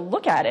just go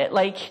look at it?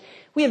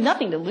 We have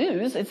nothing to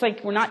lose. It's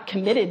like we're not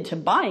committed to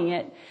buying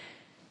it.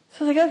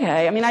 So I was like,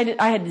 okay.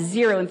 I had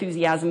zero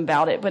enthusiasm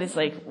about it, but it's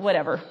like,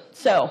 whatever.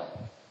 So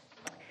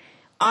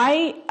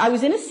I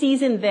was in a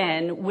season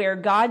then where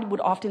God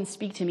would often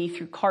speak to me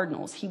through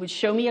cardinals. He would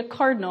show me a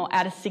cardinal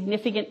at a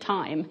significant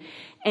time.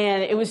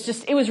 And it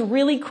was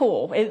really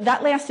cool.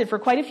 That lasted for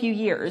quite a few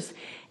years.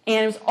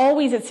 And it was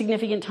always at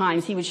significant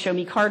times he would show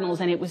me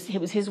cardinals, and it was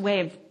his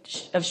way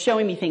of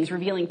showing me things,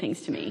 revealing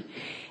things to me.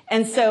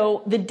 And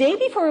so the day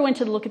before we went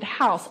to look at the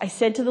house, I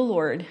said to the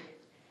Lord,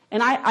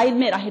 and I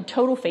admit I had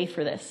total faith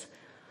for this.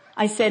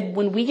 I said,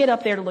 when we get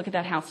up there to look at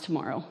that house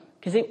tomorrow,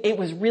 because it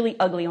was really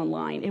ugly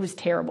online. It was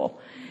terrible.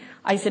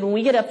 I said, when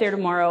we get up there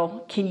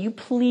tomorrow, can you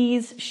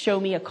please show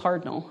me a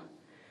cardinal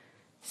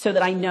so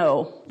that I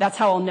know, that's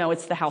how I'll know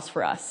it's the house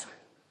for us.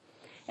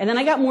 And then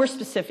I got more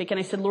specific and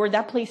I said, Lord,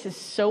 that place is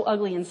so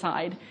ugly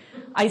inside.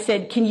 I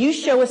said, can you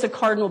show us a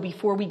cardinal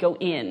before we go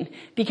in?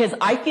 Because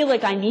I feel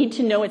like I need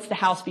to know it's the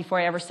house before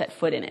I ever set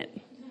foot in it.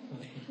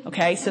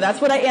 Okay, so that's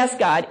what I asked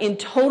God in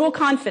total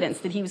confidence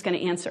that he was going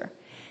to answer.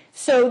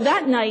 So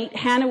that night,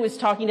 Hannah was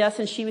talking to us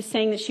and she was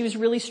saying that she was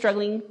really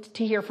struggling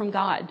to hear from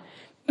God.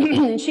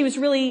 And she was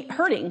really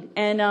hurting.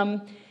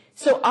 And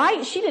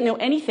she didn't know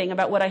anything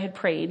about what I had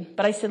prayed.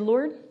 But I said,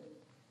 Lord,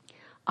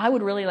 I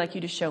would really like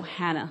you to show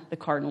Hannah the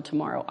cardinal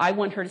tomorrow. I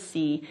want her to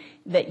see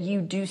that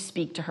you do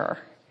speak to her.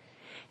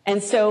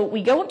 And so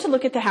we go up to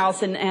look at the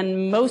house,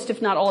 and most,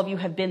 if not all of you,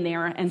 have been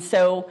there. And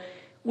so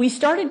we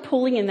started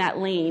pulling in that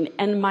lane,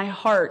 and my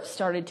heart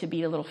started to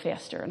beat a little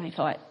faster. And I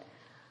thought,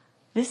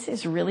 this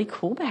is really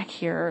cool back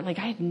here. Like,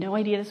 I had no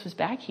idea this was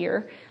back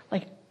here.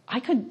 Like, I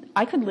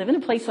could live in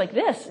a place like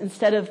this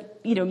instead of,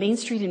 Main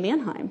Street in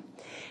Manheim.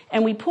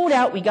 And we pulled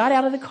out, we got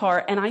out of the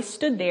car, and I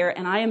stood there,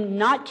 and I am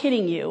not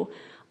kidding you.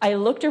 I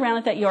looked around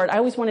at that yard. I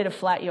always wanted a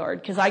flat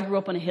yard because I grew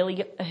up on a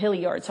hilly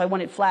yard, so I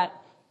wanted flat.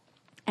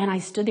 And I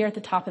stood there at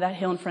the top of that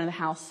hill in front of the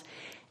house,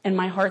 and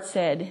my heart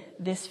said,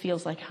 this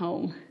feels like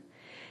home.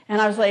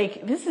 And I was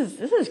like, this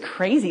is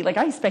crazy. Like,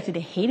 I expected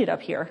to hate it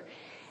up here.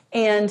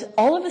 And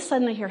all of a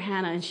sudden I hear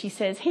Hannah, and she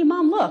says, hey,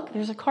 Mom, look,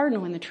 there's a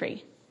cardinal in the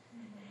tree.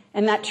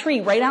 And that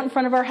tree right out in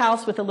front of our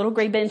house with a little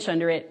gray bench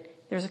under it,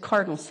 there's a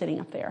cardinal sitting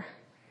up there.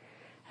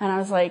 And I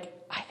was like,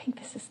 I think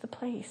this is the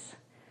place.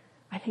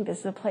 I think this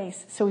is the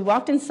place. So we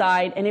walked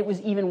inside, and it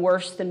was even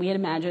worse than we had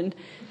imagined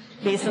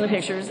based on the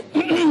pictures.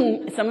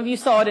 Some of you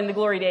saw it in the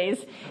glory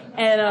days,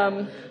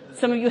 and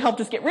some of you helped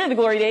us get rid of the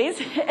glory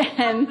days.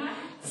 And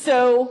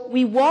so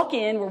we walk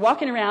in, we're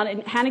walking around,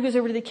 and Hannah goes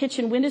over to the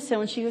kitchen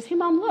windowsill, and she goes, hey,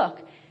 Mom,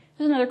 look,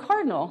 there's another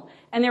cardinal.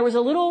 And there was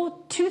a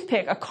little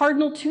toothpick, a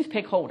cardinal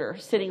toothpick holder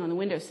sitting on the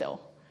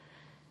windowsill.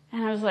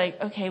 And I was like,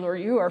 okay,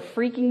 Lord, you are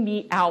freaking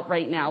me out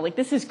right now. Like,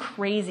 this is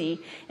crazy.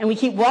 And we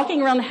keep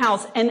walking around the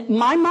house, and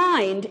my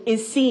mind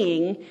is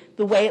seeing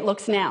the way it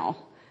looks now.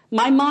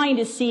 My mind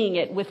is seeing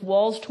it with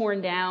walls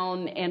torn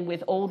down and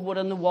with old wood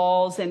on the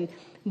walls, and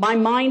my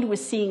mind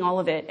was seeing all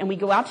of it. And we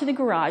go out to the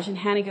garage, and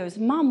Hannah goes,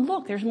 Mom,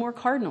 look, there's more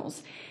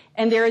cardinals.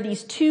 And there are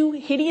these 2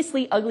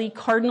 hideously ugly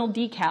cardinal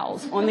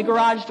decals on the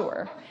garage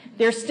door.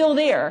 They're still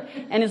there.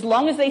 And as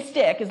long as they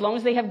stick, as long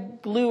as they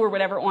have glue or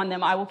whatever on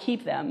them, I will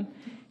keep them.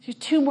 There's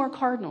 2 more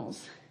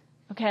cardinals.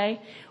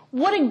 Okay?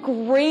 What a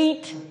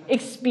great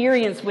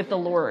experience with the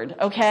Lord.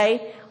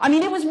 Okay? I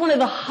mean, it was one of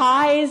the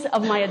highs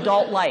of my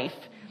adult life.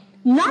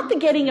 Not the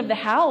getting of the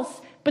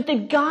house, but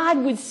that God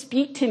would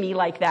speak to me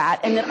like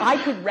that and that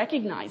I could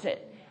recognize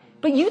it.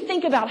 But you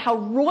think about how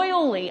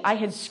royally I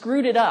had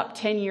screwed it up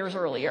 10 years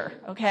earlier.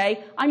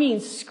 Okay? I mean,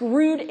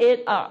 screwed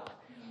it up.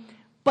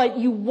 But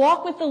you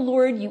walk with the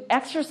Lord, you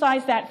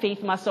exercise that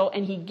faith muscle,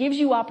 and He gives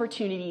you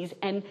opportunities,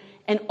 and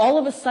all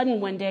of a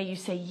sudden one day you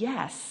say,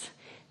 yes,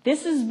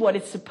 this is what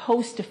it's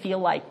supposed to feel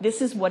like.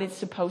 This is what it's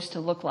supposed to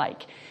look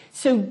like.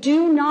 So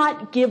do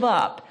not give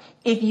up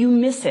if you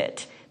miss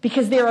it,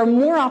 because there are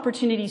more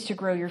opportunities to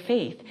grow your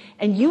faith.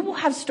 And you will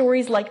have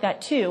stories like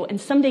that too,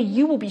 and someday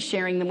you will be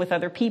sharing them with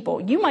other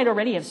people. You might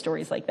already have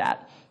stories like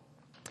that.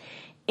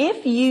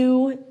 If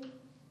you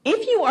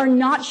are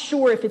not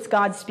sure if it's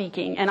God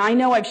speaking, and I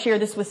know I've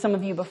shared this with some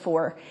of you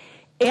before,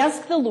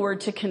 ask the Lord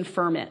to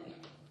confirm it,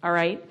 all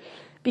right?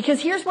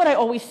 Because here's what I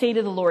always say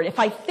to the Lord. If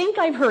I think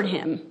I've heard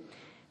Him,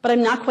 but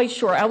I'm not quite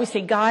sure, I always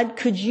say, God,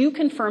 could you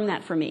confirm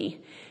that for me?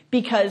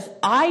 Because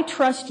I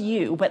trust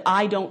you, but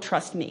I don't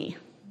trust me.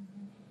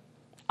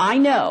 I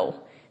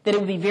know that it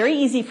would be very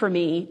easy for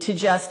me to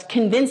just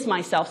convince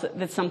myself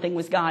that something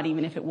was God,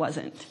 even if it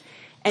wasn't.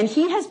 And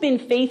He has been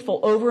faithful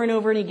over and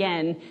over and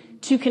again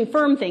to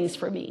confirm things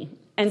for me.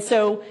 And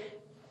so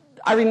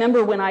I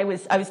remember when I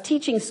was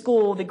teaching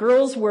school, the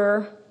girls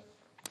were,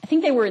 I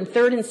think they were in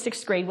 3rd and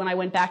 6th grade when I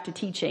went back to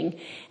teaching.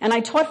 And I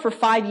taught for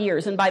 5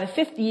 years. And by the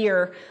 5th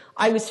year,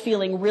 I was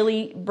feeling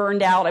really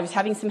burned out. I was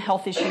having some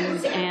health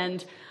issues.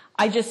 And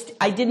I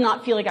did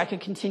not feel like I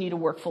could continue to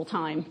work full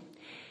time.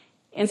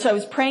 And so I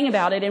was praying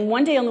about it. And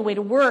one day on the way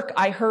to work,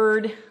 I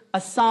heard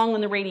a song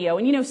on the radio.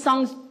 And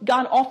songs,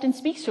 God often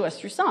speaks to us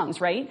through songs,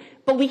 right?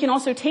 But we can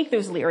also take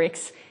those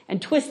lyrics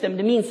and twist them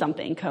to mean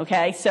something,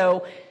 okay?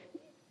 So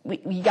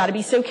we got to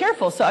be so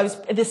careful. So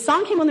this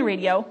song came on the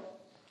radio,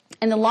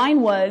 and the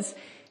line was,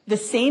 the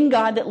same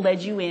God that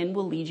led you in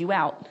will lead you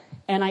out.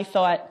 And I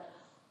thought,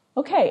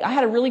 okay, I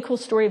had a really cool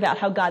story about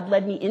how God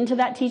led me into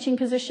that teaching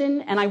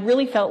position, and I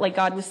really felt like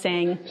God was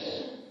saying,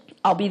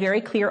 I'll be very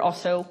clear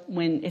also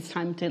when it's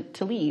time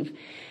to leave.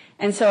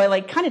 And so I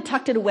kind of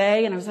tucked it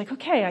away, and I was like,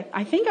 okay,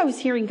 I think I was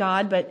hearing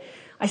God, but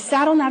I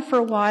sat on that for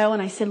a while,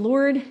 and I said,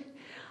 Lord,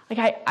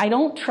 I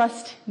don't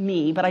trust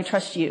me, but I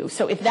trust you.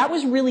 So if that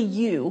was really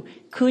you,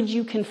 could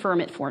you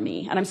confirm it for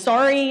me? And I'm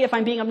sorry if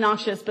I'm being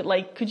obnoxious,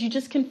 but could you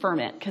just confirm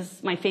it?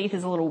 Because my faith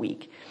is a little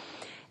weak.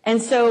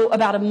 And so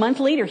about a month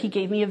later, He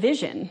gave me a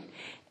vision.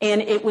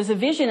 And it was a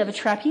vision of a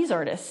trapeze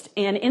artist.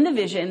 And in the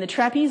vision, the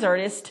trapeze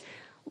artist,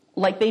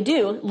 like they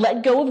do,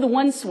 let go of the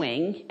one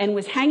swing and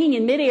was hanging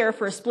in midair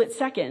for a split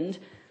second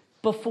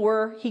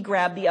before he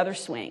grabbed the other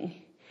swing.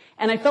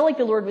 And I felt like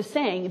the Lord was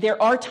saying,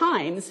 there are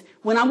times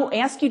when I will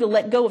ask you to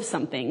let go of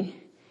something,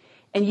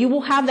 and you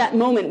will have that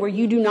moment where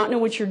you do not know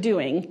what you're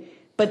doing,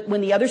 but when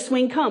the other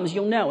swing comes,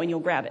 you'll know and you'll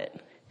grab it.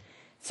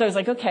 So I was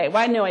like, okay,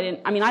 well,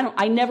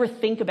 I never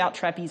think about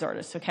trapeze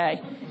artists,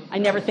 okay? I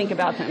never think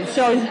about them.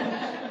 So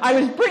I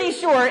was pretty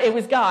sure it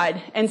was God.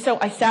 And so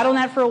I sat on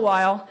that for a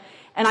while,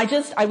 and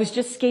I was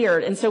just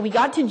scared. And so we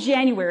got to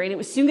January, and it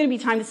was soon going to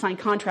be time to sign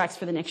contracts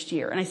for the next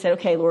year. And I said,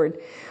 okay, Lord,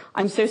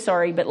 I'm so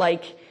sorry, but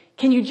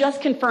Can you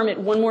just confirm it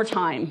one more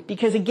time?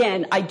 Because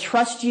again, I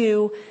trust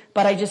you,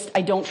 but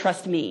I don't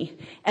trust me.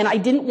 And I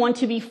didn't want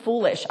to be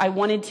foolish. I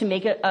wanted to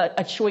make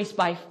a choice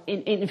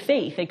in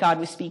faith that God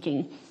was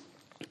speaking.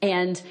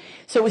 And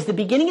so it was the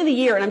beginning of the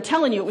year, and I'm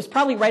telling you, it was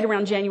probably right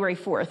around January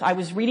 4th. I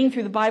was reading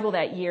through the Bible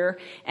that year,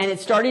 and it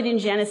started in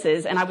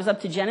Genesis, and I was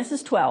up to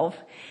Genesis 12,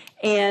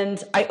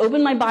 and I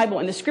opened my Bible,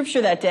 and the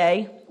scripture that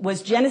day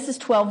was Genesis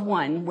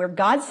 12:1, where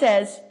God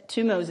says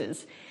to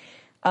Moses,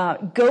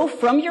 go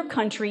from your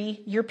country,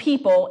 your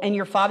people, and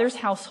your father's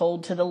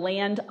household to the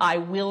land I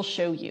will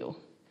show you.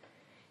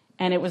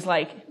 And it was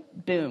like,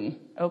 boom,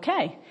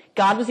 okay.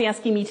 God was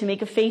asking me to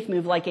make a faith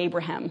move like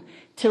Abraham,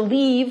 to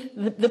leave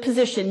the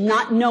position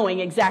not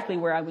knowing exactly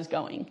where I was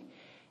going.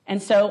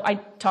 And so I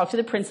talked to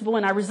the principal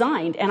and I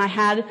resigned. And I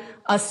had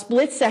a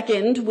split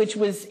second, which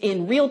was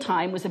in real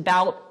time, was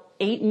about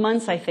 8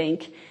 months, I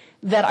think,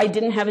 that I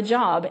didn't have a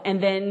job.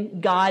 And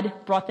then God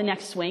brought the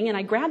next swing and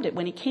I grabbed it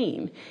when it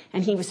came.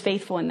 And he was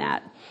faithful in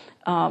that.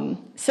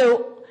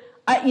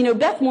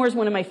 Beth Moore is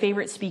one of my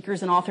favorite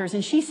speakers and authors.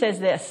 And she says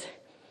this: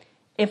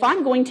 if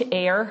I'm going to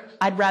err,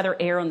 I'd rather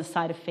err on the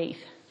side of faith.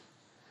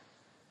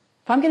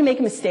 If I'm going to make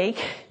a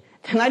mistake,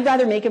 then I'd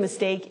rather make a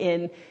mistake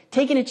in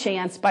taking a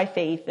chance by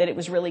faith that it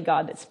was really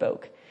God that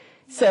spoke.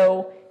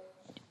 So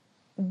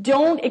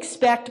don't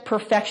expect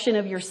perfection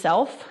of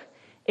yourself.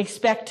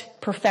 Expect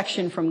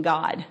perfection from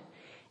God.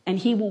 And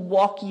he will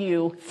walk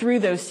you through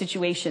those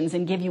situations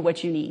and give you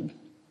what you need.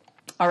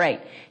 All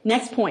right,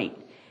 next point.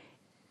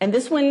 And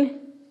this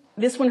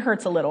one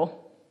hurts a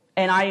little.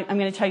 And I'm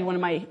going to tell you one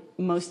of my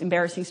most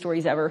embarrassing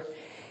stories ever.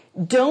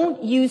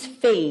 Don't use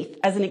faith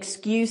as an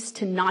excuse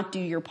to not do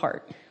your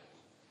part.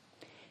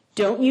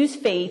 Don't use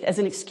faith as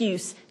an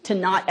excuse to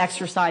not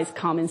exercise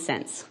common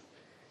sense.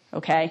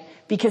 Okay?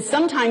 Because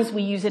sometimes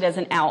we use it as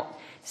an out.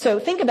 So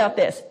think about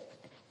this.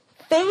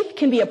 Faith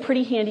can be a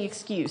pretty handy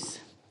excuse.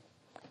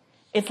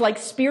 It's like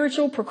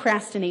spiritual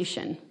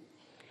procrastination.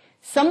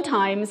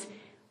 Sometimes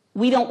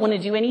we don't want to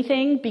do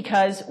anything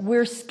because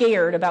we're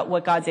scared about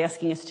what God's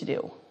asking us to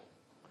do.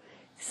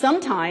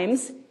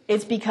 Sometimes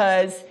it's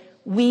because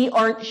we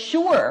aren't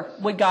sure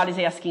what God is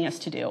asking us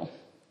to do.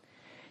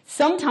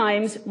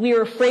 Sometimes we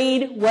are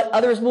afraid what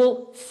others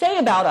will say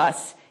about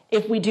us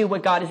if we do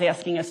what God is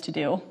asking us to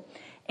do.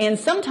 And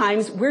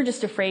sometimes we're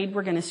just afraid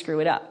we're going to screw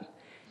it up.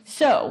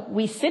 So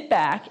we sit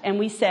back and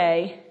we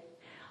say,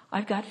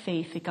 I've got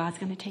faith that God's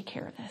going to take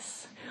care of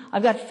this.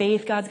 I've got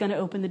faith God's going to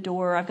open the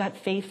door. I've got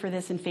faith for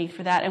this and faith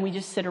for that. And we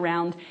just sit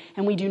around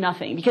and we do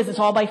nothing because it's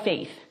all by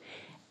faith.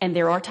 And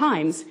there are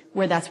times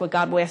where that's what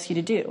God will ask you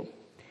to do.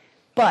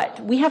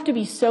 But we have to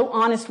be so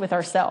honest with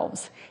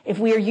ourselves if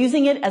we are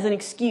using it as an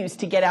excuse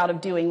to get out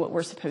of doing what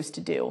we're supposed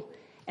to do.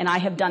 And I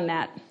have done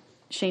that.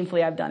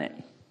 Shamefully, I've done it.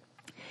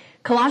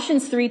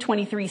 Colossians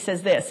 3:23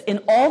 says this: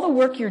 in all the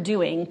work you're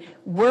doing,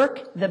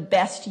 work the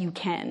best you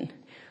can.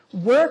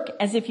 Work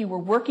as if you were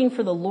working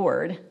for the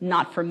Lord,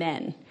 not for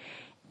men.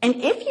 And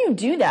if you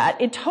do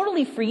that, it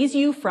totally frees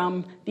you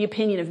from the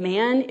opinion of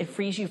man. It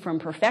frees you from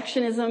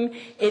perfectionism.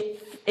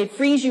 It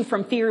frees you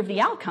from fear of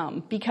the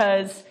outcome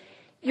because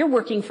you're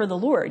working for the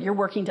Lord. You're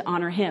working to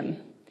honor him.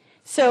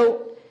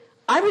 So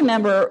I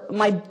remember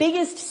my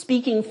biggest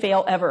speaking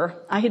fail ever.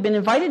 I had been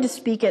invited to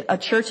speak at a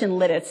church in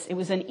Lidditz. It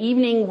was an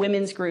evening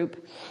women's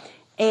group.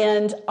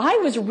 And I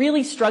was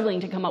really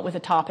struggling to come up with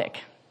a topic.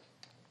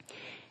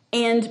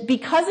 And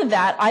because of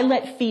that, I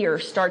let fear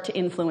start to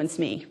influence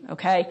me,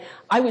 okay?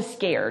 I was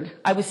scared.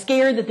 I was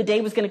scared that the day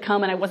was going to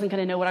come and I wasn't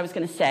going to know what I was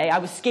going to say. I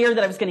was scared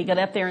that I was going to get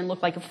up there and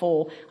look like a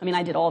fool. I mean,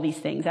 I did all these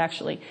things,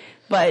 actually.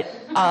 But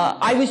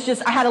I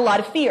had a lot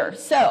of fear.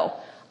 So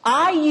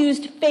I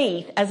used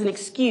faith as an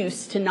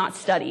excuse to not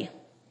study.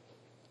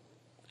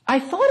 I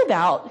thought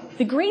about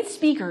the great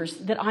speakers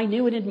that I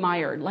knew and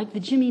admired, like the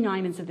Jimmy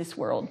Nymans of this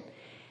world.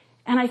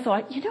 And I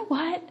thought, you know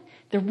what?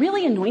 The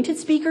really anointed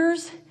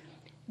speakers,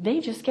 they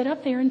just get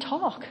up there and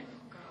talk.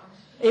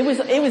 It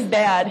was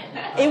bad.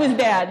 It was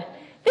bad.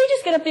 They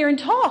just get up there and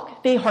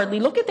talk. They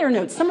hardly look at their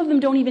notes. Some of them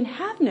don't even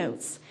have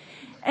notes.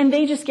 And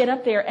they just get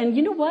up there. And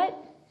you know what?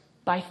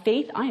 By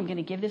faith, I am going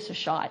to give this a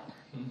shot.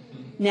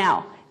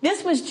 Now,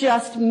 this was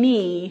just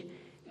me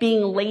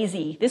being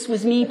lazy. This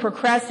was me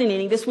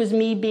procrastinating. This was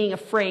me being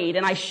afraid.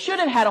 And I should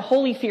have had a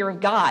holy fear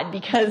of God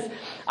because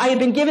I had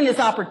been given this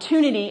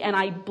opportunity and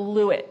I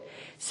blew it.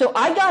 So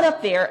I got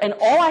up there and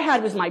all I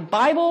had was my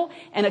Bible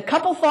and a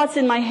couple thoughts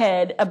in my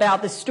head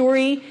about the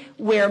story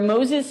where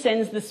Moses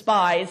sends the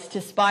spies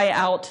to spy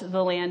out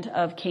the land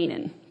of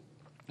Canaan.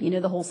 You know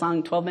the whole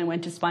song, 12 men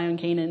went to spy on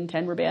Canaan,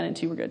 10 were bad and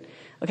 2 were good.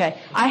 Okay,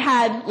 I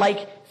had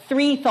like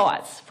 3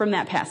 thoughts from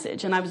that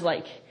passage and I was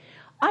like,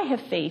 I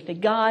have faith that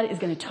God is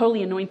going to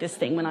totally anoint this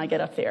thing when I get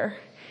up there.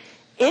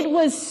 It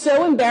was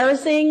so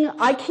embarrassing,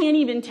 I can't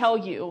even tell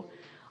you.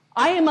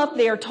 I am up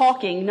there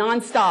talking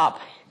nonstop,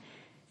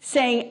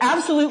 saying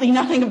absolutely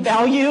nothing of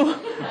value,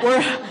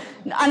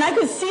 and I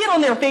could see it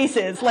on their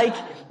faces. Like,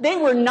 they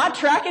were not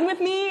tracking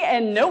with me,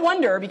 and no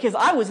wonder, because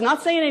I was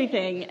not saying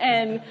anything.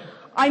 And,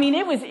 I mean,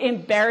 it was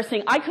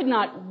embarrassing. I could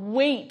not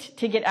wait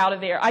to get out of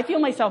there. I feel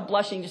myself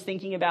blushing just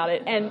thinking about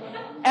it. And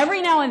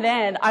every now and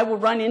then I will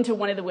run into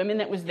one of the women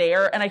that was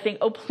there and I think,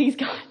 oh, please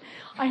God,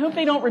 I hope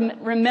they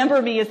don't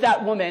remember me as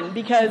that woman,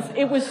 because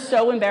it was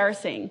so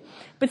embarrassing.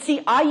 But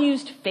see, I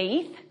used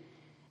faith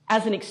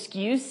as an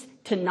excuse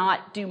to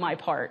not do my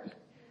part.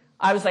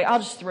 I was like, I'll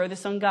just throw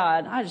this on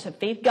God. I just have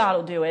faith God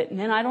will do it, and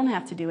then I don't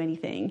have to do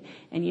anything.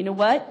 And you know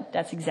what?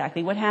 That's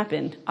exactly what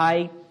happened.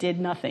 I did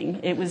nothing.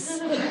 It was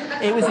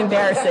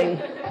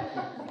embarrassing.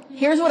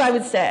 Here's what I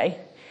would say.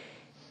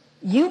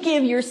 You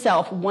give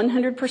yourself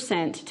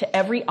 100% to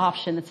every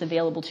option that's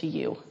available to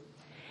you.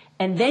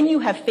 And then you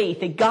have faith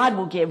that God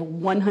will give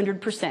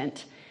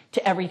 100%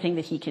 to everything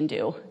that he can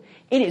do.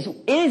 It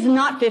is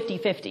not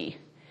 50-50.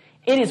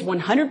 It is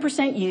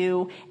 100%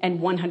 you and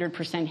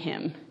 100%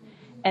 him.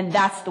 And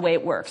that's the way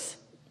it works.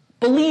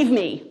 Believe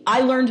me,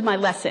 I learned my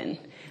lesson.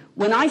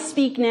 When I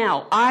speak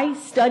now, I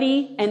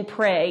study and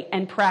pray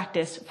and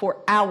practice for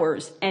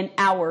hours and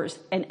hours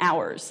and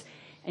hours.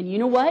 And you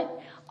know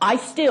what? I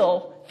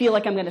still feel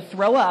like I'm going to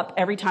throw up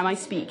every time I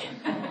speak.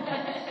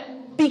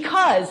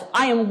 Because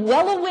I am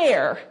well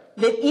aware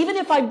that even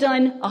if I've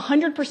done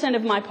 100%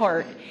 of my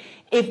part,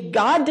 if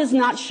God does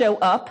not show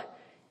up,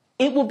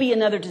 it will be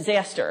another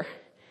disaster.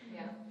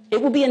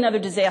 It will be another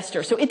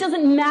disaster. So it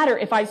doesn't matter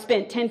if I've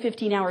spent 10,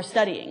 15 hours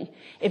studying.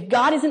 If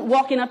God isn't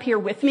walking up here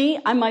with me,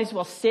 I might as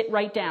well sit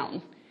right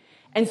down.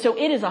 And so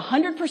it is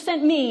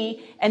 100%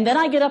 me, and then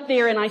I get up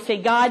there and I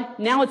say, God,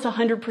 now it's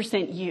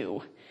 100%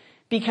 you.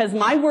 Because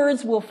my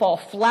words will fall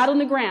flat on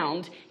the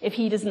ground if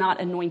he does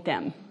not anoint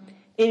them.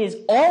 It is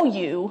all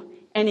you,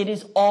 and it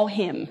is all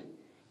him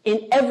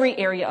in every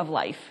area of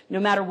life, no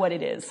matter what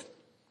it is.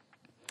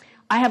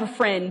 I have a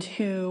friend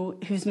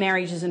whose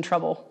marriage is in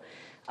trouble.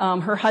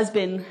 Her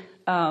husband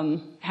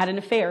had an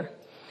affair,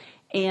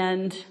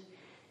 and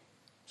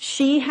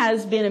she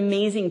has been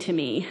amazing to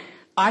me.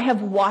 I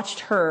have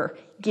watched her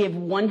give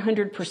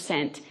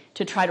 100%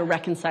 to try to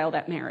reconcile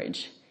that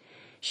marriage.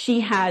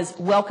 She has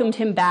welcomed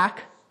him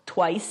back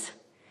twice.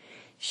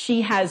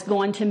 She has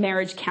gone to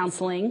marriage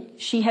counseling.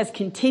 She has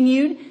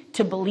continued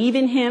to believe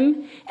in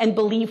him and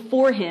believe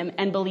for him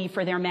and believe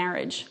for their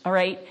marriage. All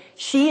right?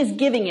 She is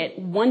giving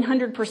it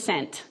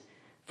 100%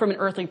 from an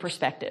earthly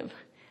perspective.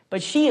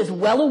 But she is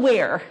well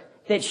aware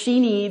that she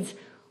needs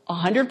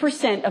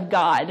 100% of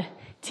God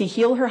to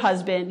heal her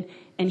husband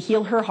and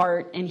heal her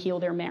heart and heal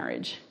their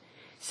marriage.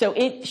 So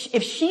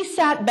if she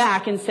sat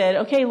back and said,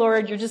 okay,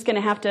 Lord, you're going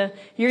to have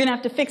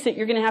to fix it.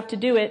 You're going to have to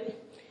do it.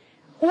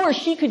 Or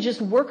she could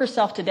just work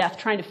herself to death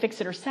trying to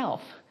fix it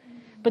herself.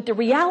 But the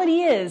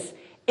reality is,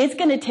 it's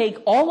going to take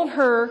all of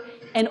her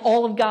and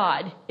all of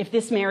God if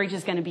this marriage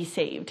is going to be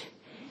saved.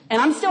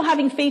 And I'm still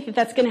having faith that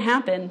that's going to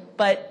happen,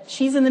 but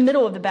she's in the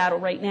middle of the battle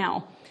right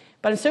now.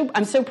 But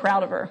I'm so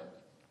proud of her.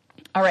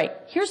 All right,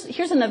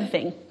 here's another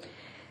thing.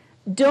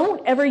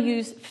 Don't ever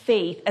use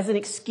faith as an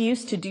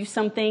excuse to do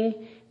something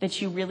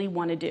that you really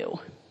want to do.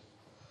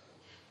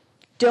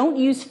 Don't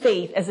use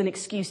faith as an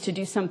excuse to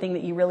do something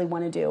that you really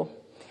want to do.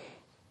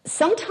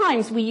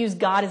 Sometimes we use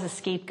God as a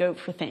scapegoat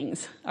for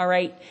things, all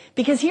right?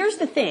 Because here's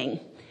the thing.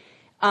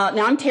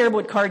 Now, I'm terrible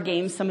at card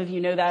games. Some of you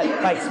know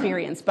that by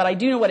experience, but I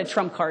do know what a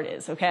trump card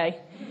is, okay?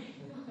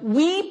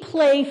 We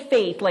play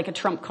faith like a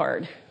trump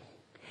card.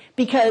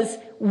 Because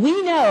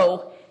we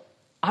know,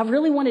 I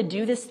really want to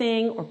do this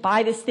thing or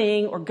buy this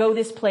thing or go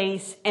this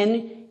place.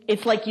 And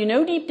it's like,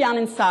 deep down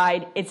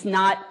inside, it's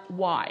not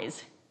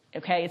wise.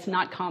 Okay? It's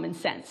not common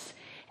sense.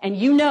 And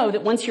you know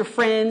that once your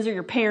friends or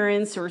your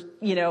parents or,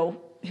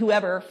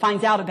 whoever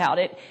finds out about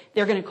it,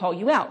 they're going to call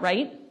you out,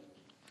 right?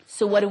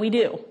 So what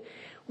do?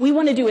 We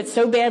want to do it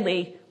so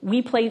badly,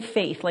 we play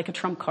faith like a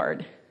trump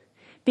card.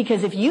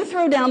 Because if you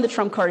throw down the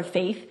trump card of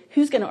faith,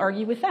 who's going to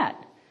argue with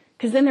that?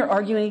 Because then they're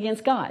arguing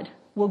against God.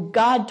 Well,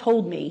 God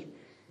told me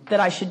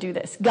that I should do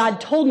this. God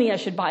told me I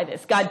should buy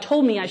this. God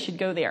told me I should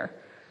go there.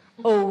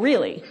 Oh,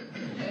 really?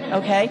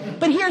 Okay?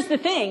 But here's the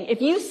thing.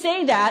 If you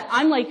say that,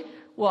 I'm like,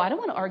 well, I don't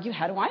want to argue.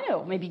 How do I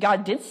know? Maybe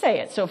God did say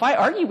it. So if I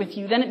argue with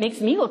you, then it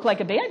makes me look like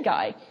a bad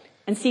guy.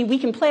 And see, we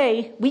can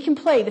play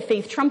the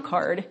faith trump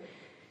card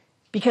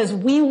because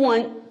we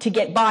want to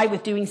get by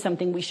with doing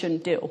something we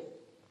shouldn't do.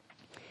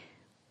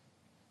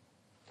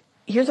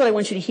 Here's what I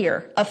want you to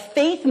hear. A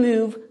faith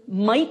move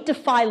might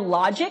defy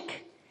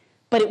logic,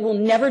 but it will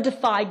never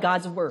defy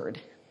God's word.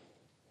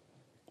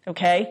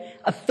 Okay?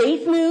 A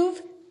faith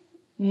move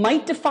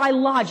might defy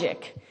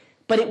logic,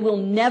 but it will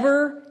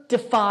never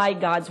defy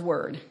God's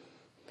word.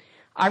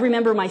 I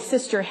remember my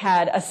sister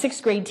had a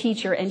 6th grade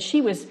teacher, and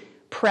she was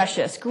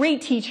precious.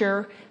 Great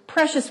teacher,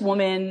 precious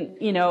woman,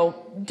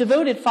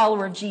 devoted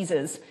follower of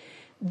Jesus.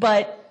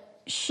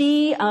 But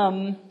she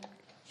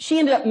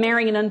ended up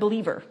marrying an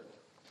unbeliever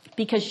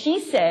because she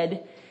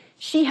said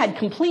she had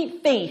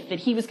complete faith that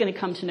he was going to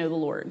come to know the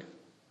Lord.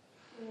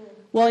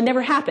 Well, it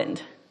never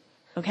happened,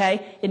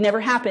 okay? It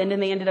never happened,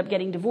 and they ended up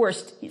getting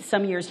divorced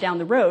some years down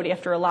the road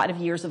after a lot of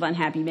years of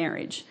unhappy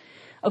marriage.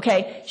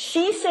 Okay,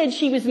 she said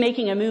she was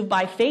making a move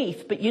by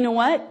faith, but you know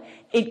what?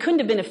 It couldn't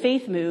have been a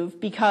faith move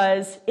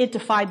because it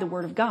defied the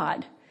Word of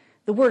God.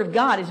 The Word of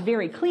God is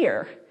very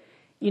clear,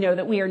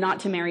 that we are not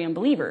to marry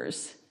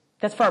unbelievers.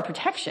 That's for our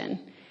protection.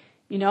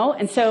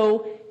 And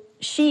so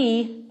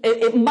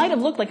it might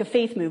have looked like a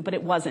faith move, but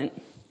it wasn't.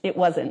 It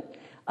wasn't.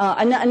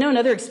 I know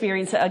another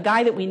experience, a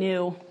guy that we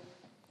knew,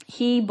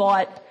 he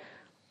bought,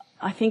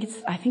 I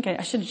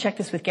should have checked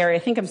this with Gary. I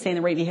think I'm saying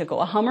the right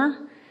vehicle, a Hummer.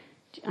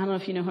 I don't know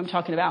if you know who I'm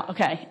talking about.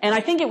 Okay. And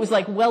I think it was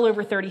like well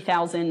over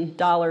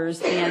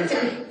 $30,000.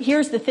 And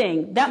here's the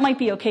thing. That might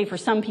be okay for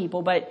some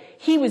people, but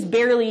he was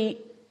barely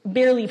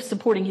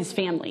supporting his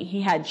family.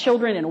 He had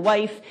children and a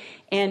wife,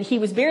 and he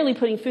was barely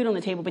putting food on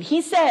the table. But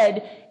he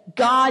said,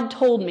 God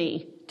told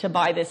me to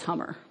buy this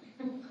Hummer.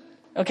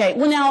 Okay.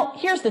 Well, now,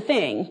 here's the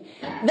thing.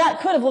 That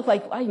could have looked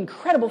like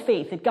incredible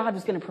faith that God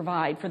was going to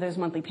provide for those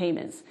monthly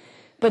payments.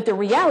 But the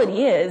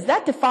reality is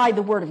that defied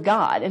the Word of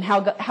God and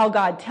how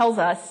God tells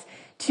us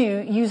to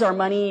use our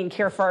money and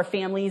care for our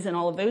families and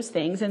all of those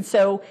things. And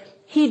so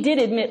he did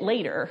admit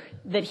later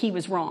that he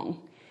was wrong,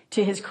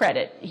 to his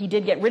credit. He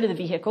did get rid of the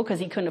vehicle because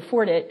he couldn't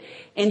afford it.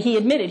 And he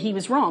admitted he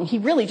was wrong. He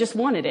really just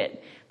wanted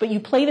it. But you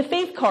play the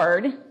faith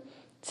card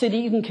so that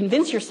you can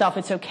convince yourself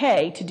it's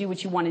okay to do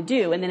what you want to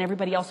do. And then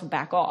everybody else will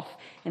back off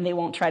and they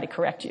won't try to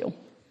correct you.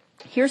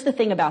 Here's the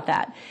thing about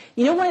that.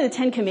 One of the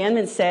 10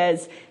 Commandments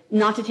says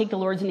not to take the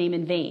Lord's name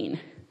in vain.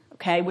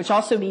 Okay. Which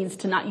also means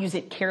to not use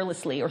it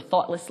carelessly or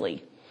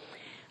thoughtlessly.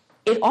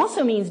 It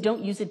also means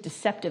don't use it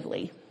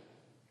deceptively.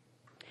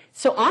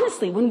 So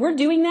honestly, when we're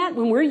doing that,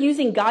 when we're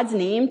using God's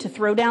name to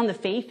throw down the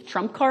faith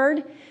trump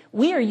card,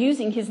 we are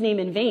using his name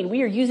in vain.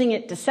 We are using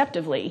it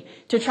deceptively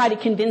to try to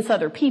convince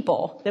other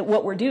people that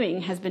what we're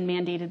doing has been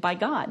mandated by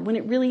God, when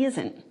it really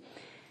isn't.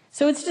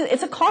 So it's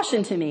a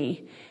caution to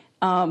me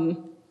to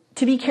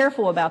be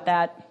careful about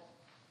that.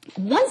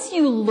 Once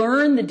you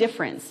learn the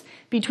difference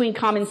between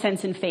common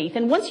sense and faith,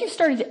 and once you've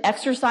started to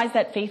exercise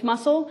that faith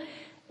muscle,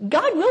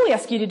 God will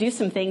ask you to do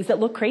some things that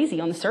look crazy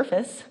on the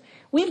surface.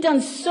 We've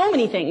done so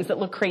many things that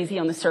look crazy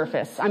on the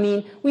surface.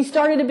 We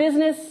started a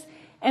business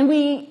and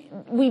we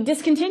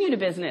discontinued a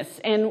business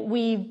and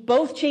we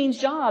both changed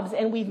jobs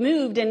and we've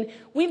moved and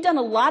we've done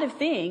a lot of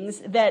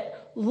things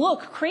that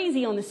look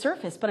crazy on the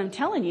surface. But I'm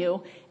telling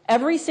you,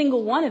 every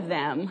single one of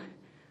them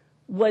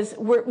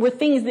were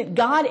things that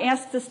God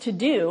asked us to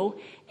do,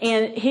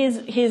 and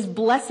his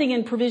blessing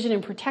and provision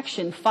and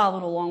protection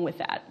followed along with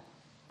that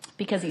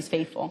because he's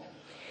faithful.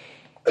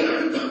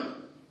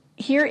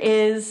 Here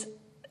is,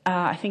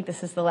 I think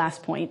this is the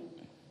last point.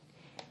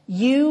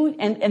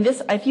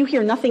 This, if you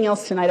hear nothing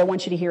else tonight, I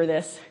want you to hear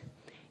this.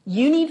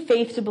 You need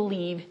faith to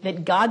believe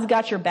that God's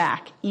got your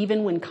back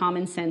even when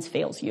common sense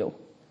fails you.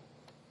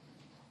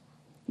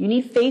 You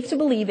need faith to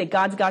believe that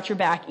God's got your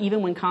back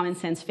even when common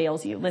sense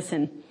fails you.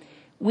 Listen,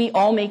 we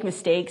all make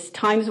mistakes,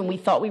 times when we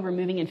thought we were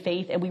moving in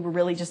faith and we were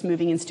really just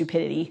moving in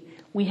stupidity.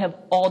 We have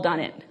all done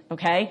it,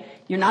 okay?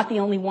 You're not the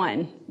only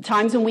one.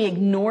 Times when we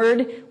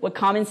ignored what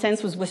common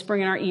sense was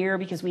whispering in our ear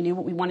because we knew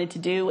what we wanted to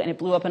do and it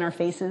blew up in our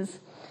faces.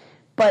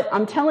 But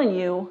I'm telling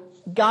you,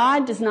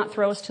 God does not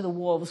throw us to the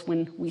wolves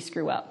when we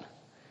screw up,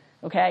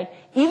 okay?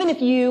 Even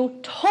if you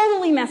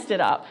totally messed it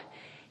up,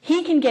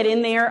 he can get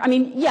in there.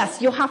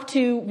 Yes, you'll have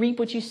to reap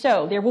what you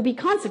sow. There will be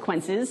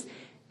consequences,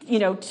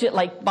 to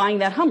like buying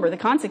that Hummer. The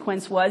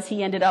consequence was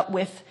he ended up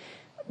with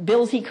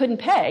bills he couldn't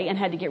pay and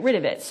had to get rid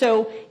of it.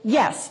 So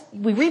yes,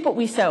 we reap what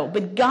we sow,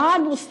 but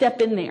God will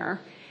step in there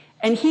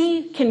and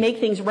he can make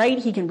things right.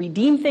 He can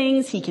redeem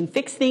things. He can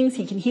fix things.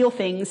 He can heal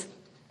things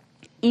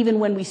even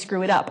when we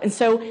screw it up. And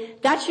so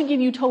that should give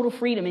you total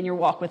freedom in your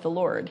walk with the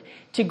Lord,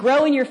 to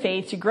grow in your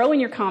faith, to grow in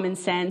your common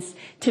sense,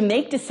 to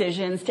make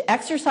decisions, to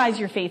exercise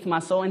your faith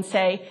muscle and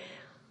say,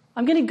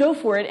 I'm going to go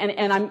for it,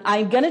 and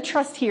I'm going to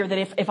trust here that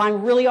if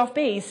I'm really off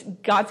base,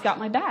 God's got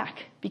my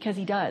back, because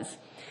he does.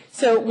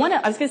 So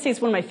I was going to say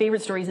it's one of my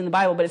favorite stories in the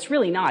Bible, but it's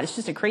really not. It's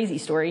just a crazy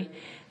story.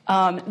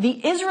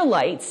 The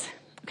Israelites,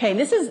 okay,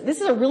 this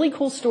is a really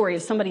cool story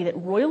of somebody that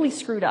royally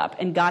screwed up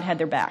and God had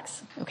their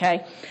backs,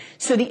 okay?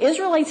 So the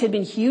Israelites had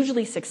been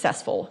hugely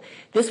successful.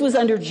 This was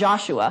under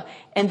Joshua,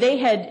 and they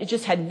had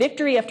just had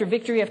victory after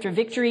victory after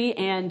victory,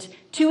 and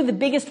two of the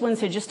biggest ones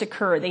had just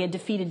occurred. They had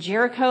defeated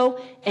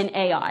Jericho and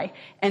Ai.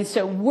 And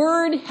so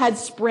word had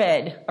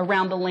spread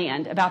around the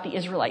land about the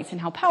Israelites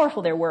and how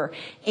powerful they were.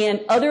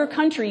 And other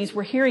countries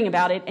were hearing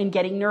about it and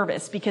getting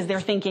nervous because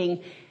they're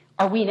thinking,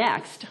 are we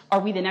next? Are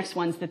we the next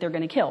ones that they're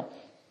going to kill?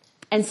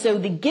 And so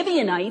the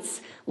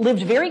Gibeonites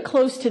lived very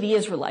close to the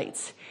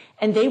Israelites,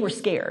 and they were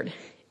scared.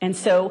 And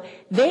so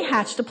they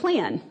hatched a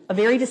plan, a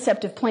very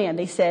deceptive plan.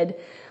 They said,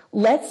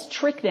 let's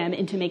trick them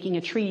into making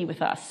a treaty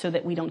with us so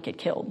that we don't get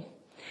killed.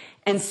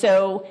 And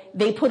so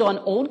they put on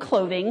old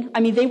clothing.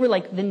 They were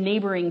like the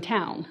neighboring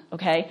town,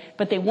 okay?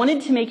 But they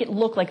wanted to make it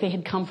look like they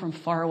had come from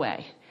far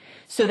away.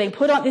 So they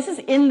put on, this is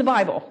in the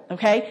Bible,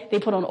 okay? They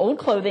put on old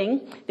clothing.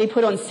 They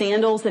put on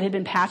sandals that had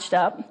been patched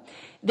up.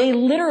 They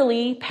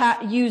literally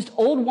used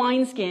old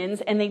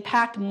wineskins, and they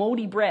packed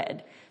moldy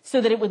bread so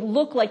that it would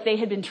look like they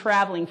had been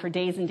traveling for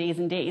days and days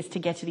and days to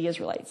get to the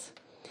Israelites.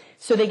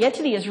 So they get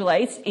to the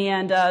Israelites,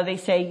 and they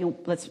say,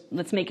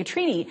 let's make a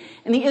treaty.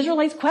 And the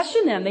Israelites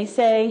question them. They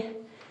say,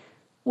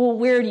 well,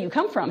 where do you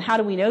come from? How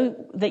do we know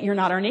that you're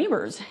not our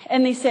neighbors?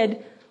 And they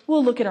said,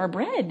 well, look at our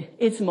bread.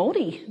 It's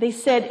moldy. They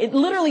said, it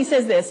literally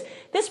says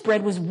this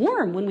bread was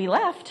warm when we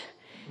left.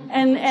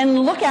 And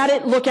look at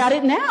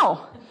it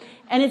now.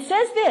 And it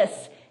says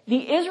this,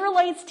 the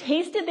Israelites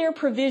tasted their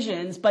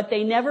provisions, but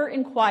they never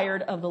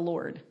inquired of the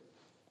Lord.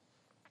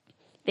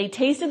 They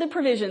tasted the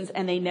provisions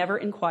and they never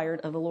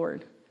inquired of the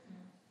Lord.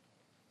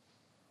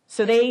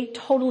 So they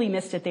totally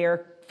missed it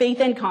there. Faith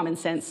and common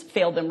sense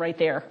failed them right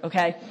there,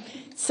 okay?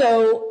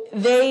 So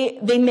they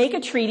make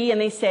a treaty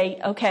and they say,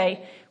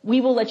 okay, we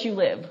will let you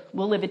live.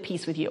 We'll live at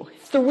peace with you.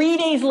 3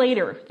 days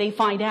later, they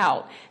find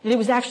out that it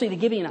was actually the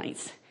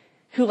Gibeonites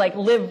who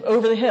live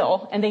over the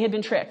hill and they had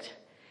been tricked.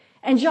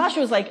 And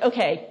Joshua's like,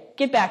 okay,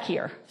 get back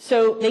here.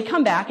 So they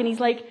come back and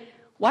he's like,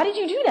 why did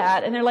you do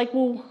that? And they're like,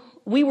 well,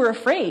 we were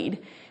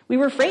afraid. We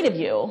were afraid of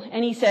you.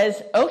 And he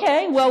says,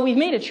 okay, well, we've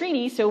made a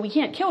treaty, so we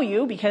can't kill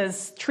you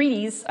because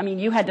treaties,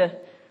 you had to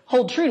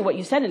hold true to what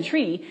you said in the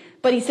treaty.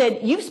 But he said,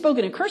 you've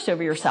spoken a curse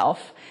over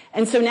yourself.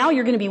 And so now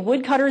you're going to be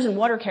woodcutters and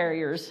water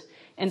carriers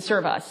and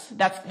serve us.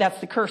 That's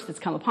the curse that's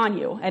come upon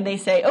you. And they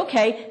say,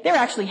 okay, they're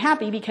actually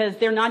happy because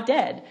they're not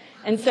dead.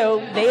 And so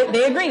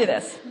they agree to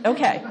this.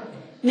 Okay.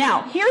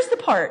 Now, here's the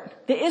part.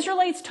 The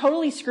Israelites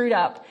totally screwed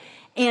up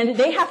and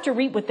they have to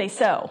reap what they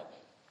sow.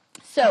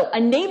 So a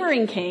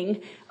neighboring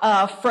king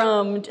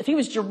from, I think it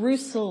was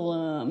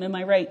Jerusalem, am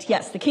I right?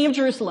 Yes, the king of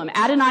Jerusalem,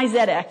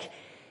 Adonai-Zedek,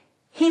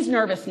 he's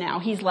nervous now.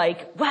 He's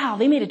like, wow,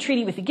 they made a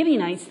treaty with the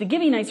Gibeonites. The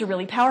Gibeonites are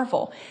really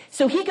powerful.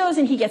 So he goes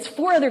and he gets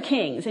 4 other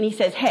kings and he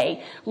says,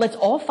 hey, let's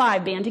all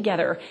 5 band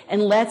together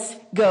and let's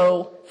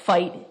go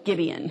fight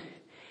Gibeon.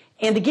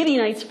 And the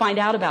Gibeonites find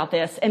out about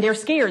this and they're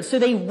scared. So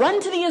they run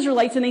to the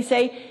Israelites and they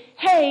say,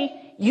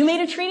 hey, you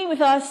made a treaty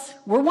with us.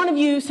 We're one of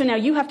you. So now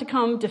you have to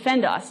come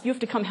defend us. You have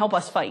to come help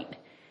us fight.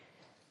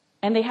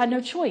 And they had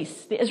no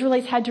choice. The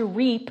Israelites had to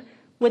reap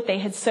what they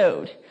had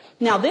sowed.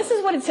 Now, this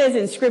is what it says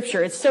in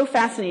Scripture. It's so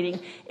fascinating.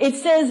 It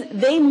says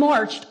they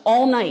marched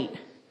all night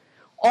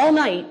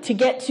to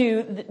get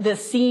to the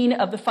scene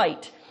of the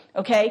fight.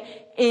 Okay?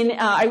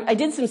 I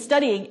did some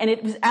studying, and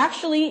it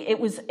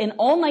was an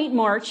all-night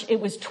march. It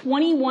was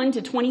 21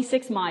 to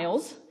 26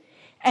 miles,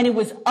 and it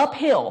was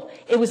uphill.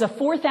 It was a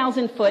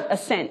 4,000-foot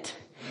ascent.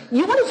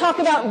 You want to talk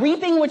about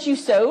reaping what you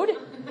sowed?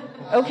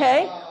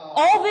 Okay?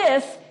 All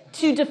this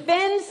to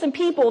defend some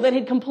people that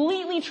had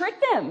completely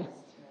tricked them.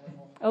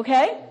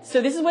 Okay? So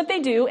this is what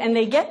they do, and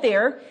they get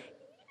there,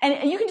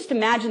 and you can just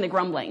imagine the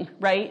grumbling,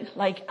 right?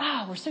 Like,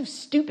 we're so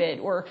stupid,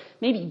 or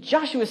maybe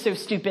Joshua's so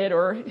stupid,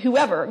 or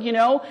whoever,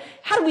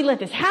 How do we let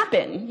this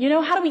happen?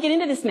 How do we get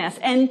into this mess?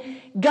 And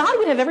God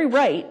would have every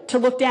right to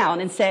look down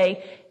and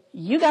say,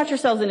 you got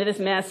yourselves into this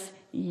mess,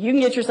 you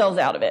can get yourselves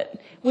out of it.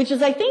 Which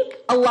is, I think,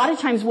 a lot of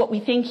times what we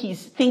think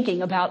he's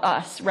thinking about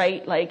us,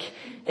 right? Like,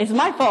 it's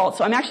my fault,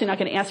 so I'm actually not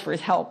going to ask for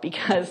his help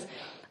because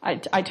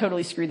I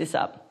totally screwed this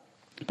up.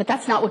 But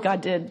that's not what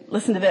God did.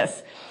 Listen to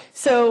this.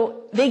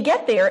 So they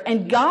get there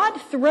and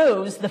God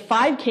throws the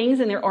 5 kings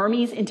and their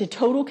armies into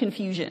total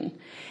confusion.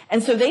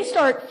 And so they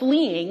start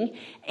fleeing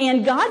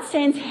and God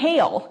sends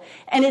hail.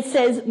 And it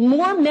says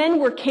more men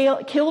were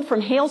killed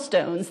from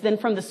hailstones than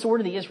from the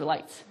sword of the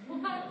Israelites.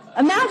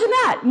 Imagine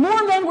that.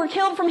 More men were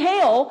killed from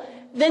hail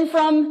than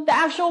from the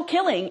actual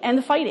killing and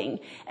the fighting.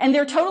 And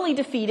they're totally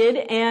defeated.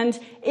 And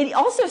it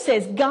also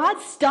says God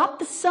stopped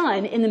the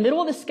sun in the middle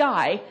of the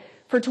sky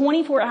for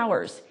 24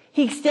 hours.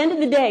 He extended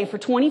the day for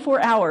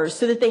 24 hours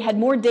so that they had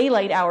more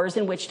daylight hours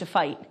in which to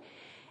fight.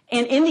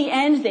 And in the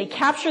end, they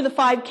capture the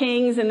 5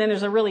 kings, and then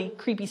there's a really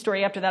creepy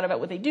story after that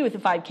about what they do with the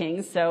 5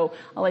 kings, so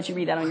I'll let you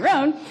read that on your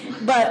own.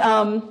 But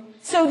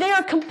so they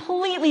are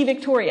completely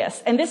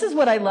victorious, and this is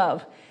what I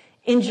love.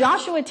 In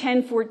Joshua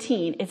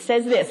 10:14, it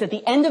says this. At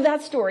the end of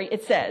that story,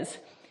 it says,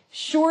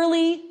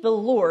 surely the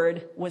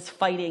Lord was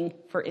fighting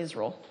for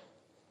Israel.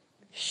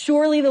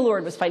 Surely the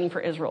Lord was fighting for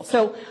Israel.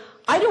 So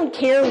I don't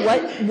care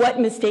what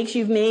mistakes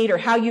you've made or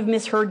how you've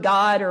misheard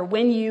God or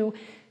when you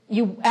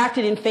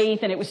acted in faith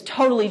and it was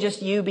totally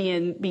just you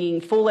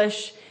being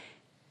foolish.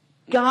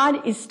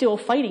 God is still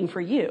fighting for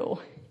you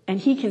and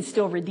he can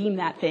still redeem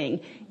that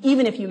thing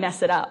even if you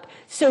mess it up.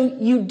 So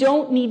you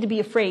don't need to be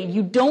afraid.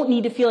 You don't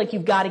need to feel like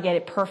you've got to get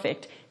it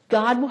perfect.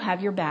 God will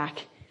have your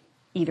back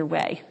either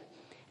way.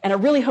 And I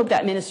really hope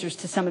that ministers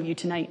to some of you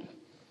tonight.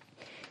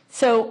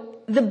 So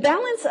the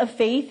balance of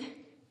faith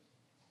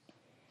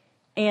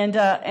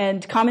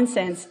and common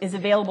sense is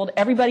available to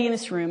everybody in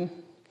this room.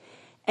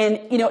 And,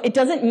 it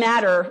doesn't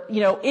matter,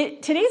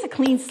 today's a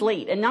clean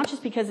slate, and not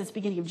just because it's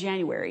beginning of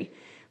January,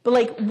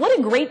 but what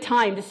a great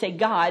time to say,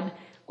 God,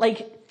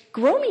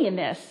 grow me in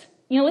this.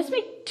 Let's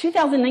make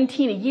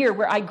 2019 a year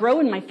where I grow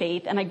in my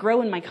faith and I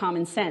grow in my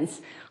common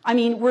sense. A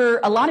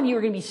lot of you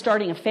are going to be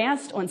starting a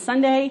fast on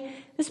Sunday.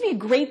 This would be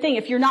a great thing.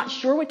 If you're not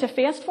sure what to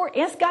fast for,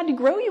 ask God to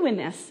grow you in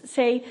this.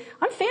 Say,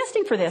 I'm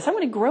fasting for this. I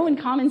want to grow in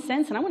common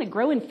sense and I want to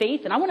grow in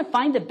faith and I want to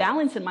find the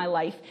balance in my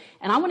life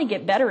and I want to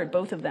get better at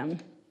both of them.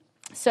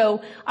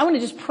 So I want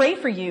to just pray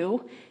for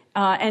you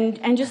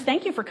And just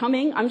thank you for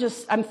coming.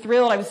 I'm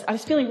thrilled. I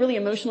was feeling really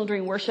emotional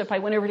during worship. I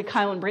went over to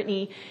Kyle and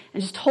Brittany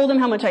and just told them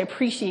how much I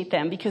appreciate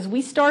them, because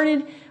we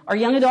started our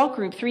young adult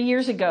group 3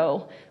 years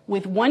ago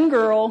with 1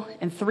 girl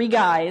and 3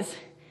 guys,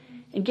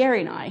 and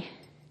Gary and I.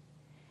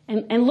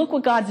 And look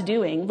what God's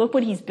doing. Look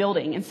what he's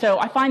building. And so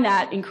I find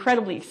that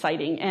incredibly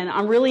exciting. And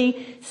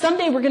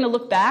someday we're going to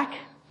look back.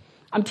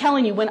 I'm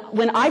telling you,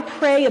 when I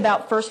pray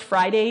about First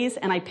Fridays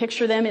and I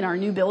picture them in our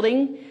new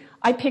building,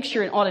 I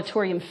picture an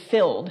auditorium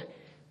filled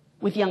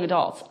with young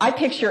adults. I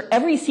picture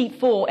every seat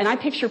full, and I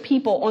picture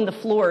people on the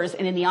floors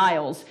and in the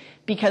aisles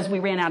because we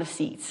ran out of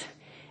seats.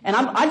 And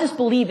I just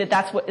believe that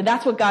that's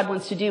what God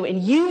wants to do.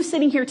 And you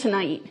sitting here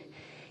tonight,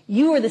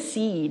 you are the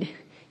seed.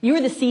 You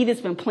are the seed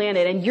that's been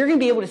planted, and you're going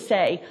to be able to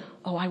say,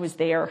 oh, I was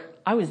there.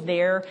 I was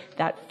there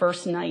that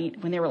first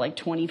night when there were like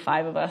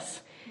 25 of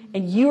us.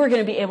 And you are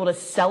going to be able to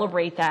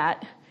celebrate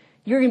that.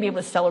 You're going to be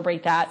able to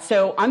celebrate that.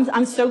 So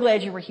I'm so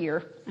glad you were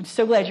here. I'm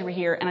so glad you were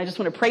here. And I just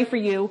want to pray for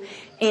you.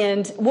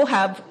 And we'll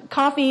have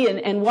coffee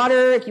and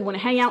water. If you want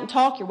to hang out and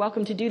talk, you're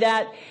welcome to do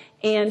that.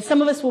 And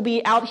some of us will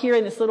be out here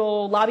in this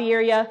little lobby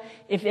area.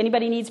 If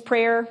anybody needs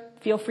prayer,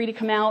 feel free to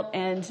come out.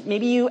 And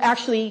maybe you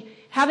actually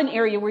have an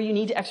area where you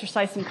need to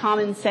exercise some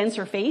common sense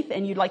or faith,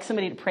 and you'd like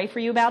somebody to pray for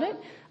you about it.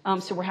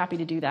 So we're happy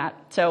to do that.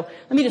 So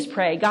let me just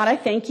pray. God, I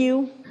thank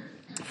you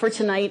for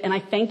tonight, and I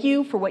thank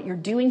you for what you're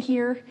doing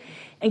here.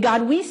 And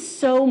God, we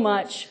so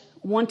much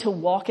want to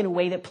walk in a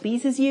way that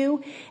pleases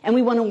you, and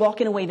we want to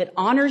walk in a way that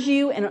honors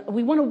you, and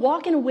we want to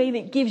walk in a way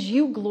that gives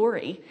you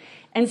glory.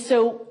 And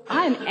so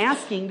I'm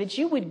asking that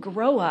you would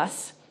grow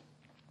us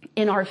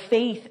in our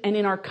faith and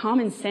in our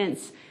common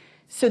sense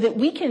so that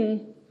we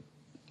can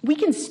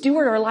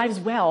steward our lives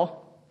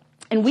well,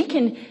 and we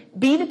can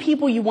be the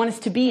people you want us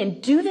to be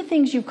and do the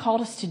things you've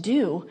called us to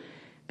do,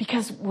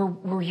 because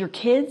we're your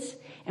kids,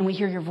 and we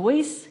hear your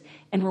voice,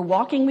 and we're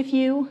walking with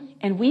you,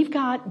 and we've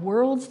got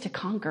worlds to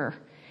conquer.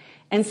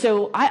 And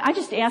so I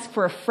just ask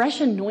for a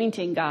fresh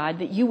anointing, God,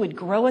 that you would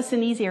grow us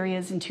in these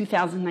areas in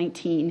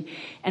 2019.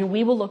 And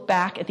we will look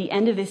back at the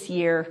end of this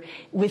year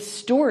with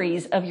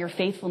stories of your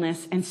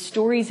faithfulness and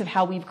stories of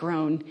how we've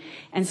grown.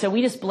 And so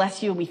we just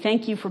bless you, and we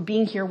thank you for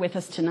being here with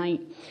us tonight.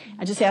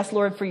 I just ask,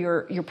 Lord, for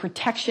your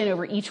protection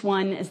over each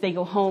one as they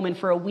go home, and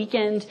for a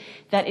weekend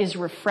that is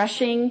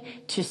refreshing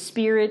to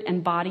spirit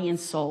and body and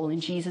soul.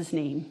 In Jesus'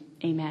 name,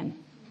 amen.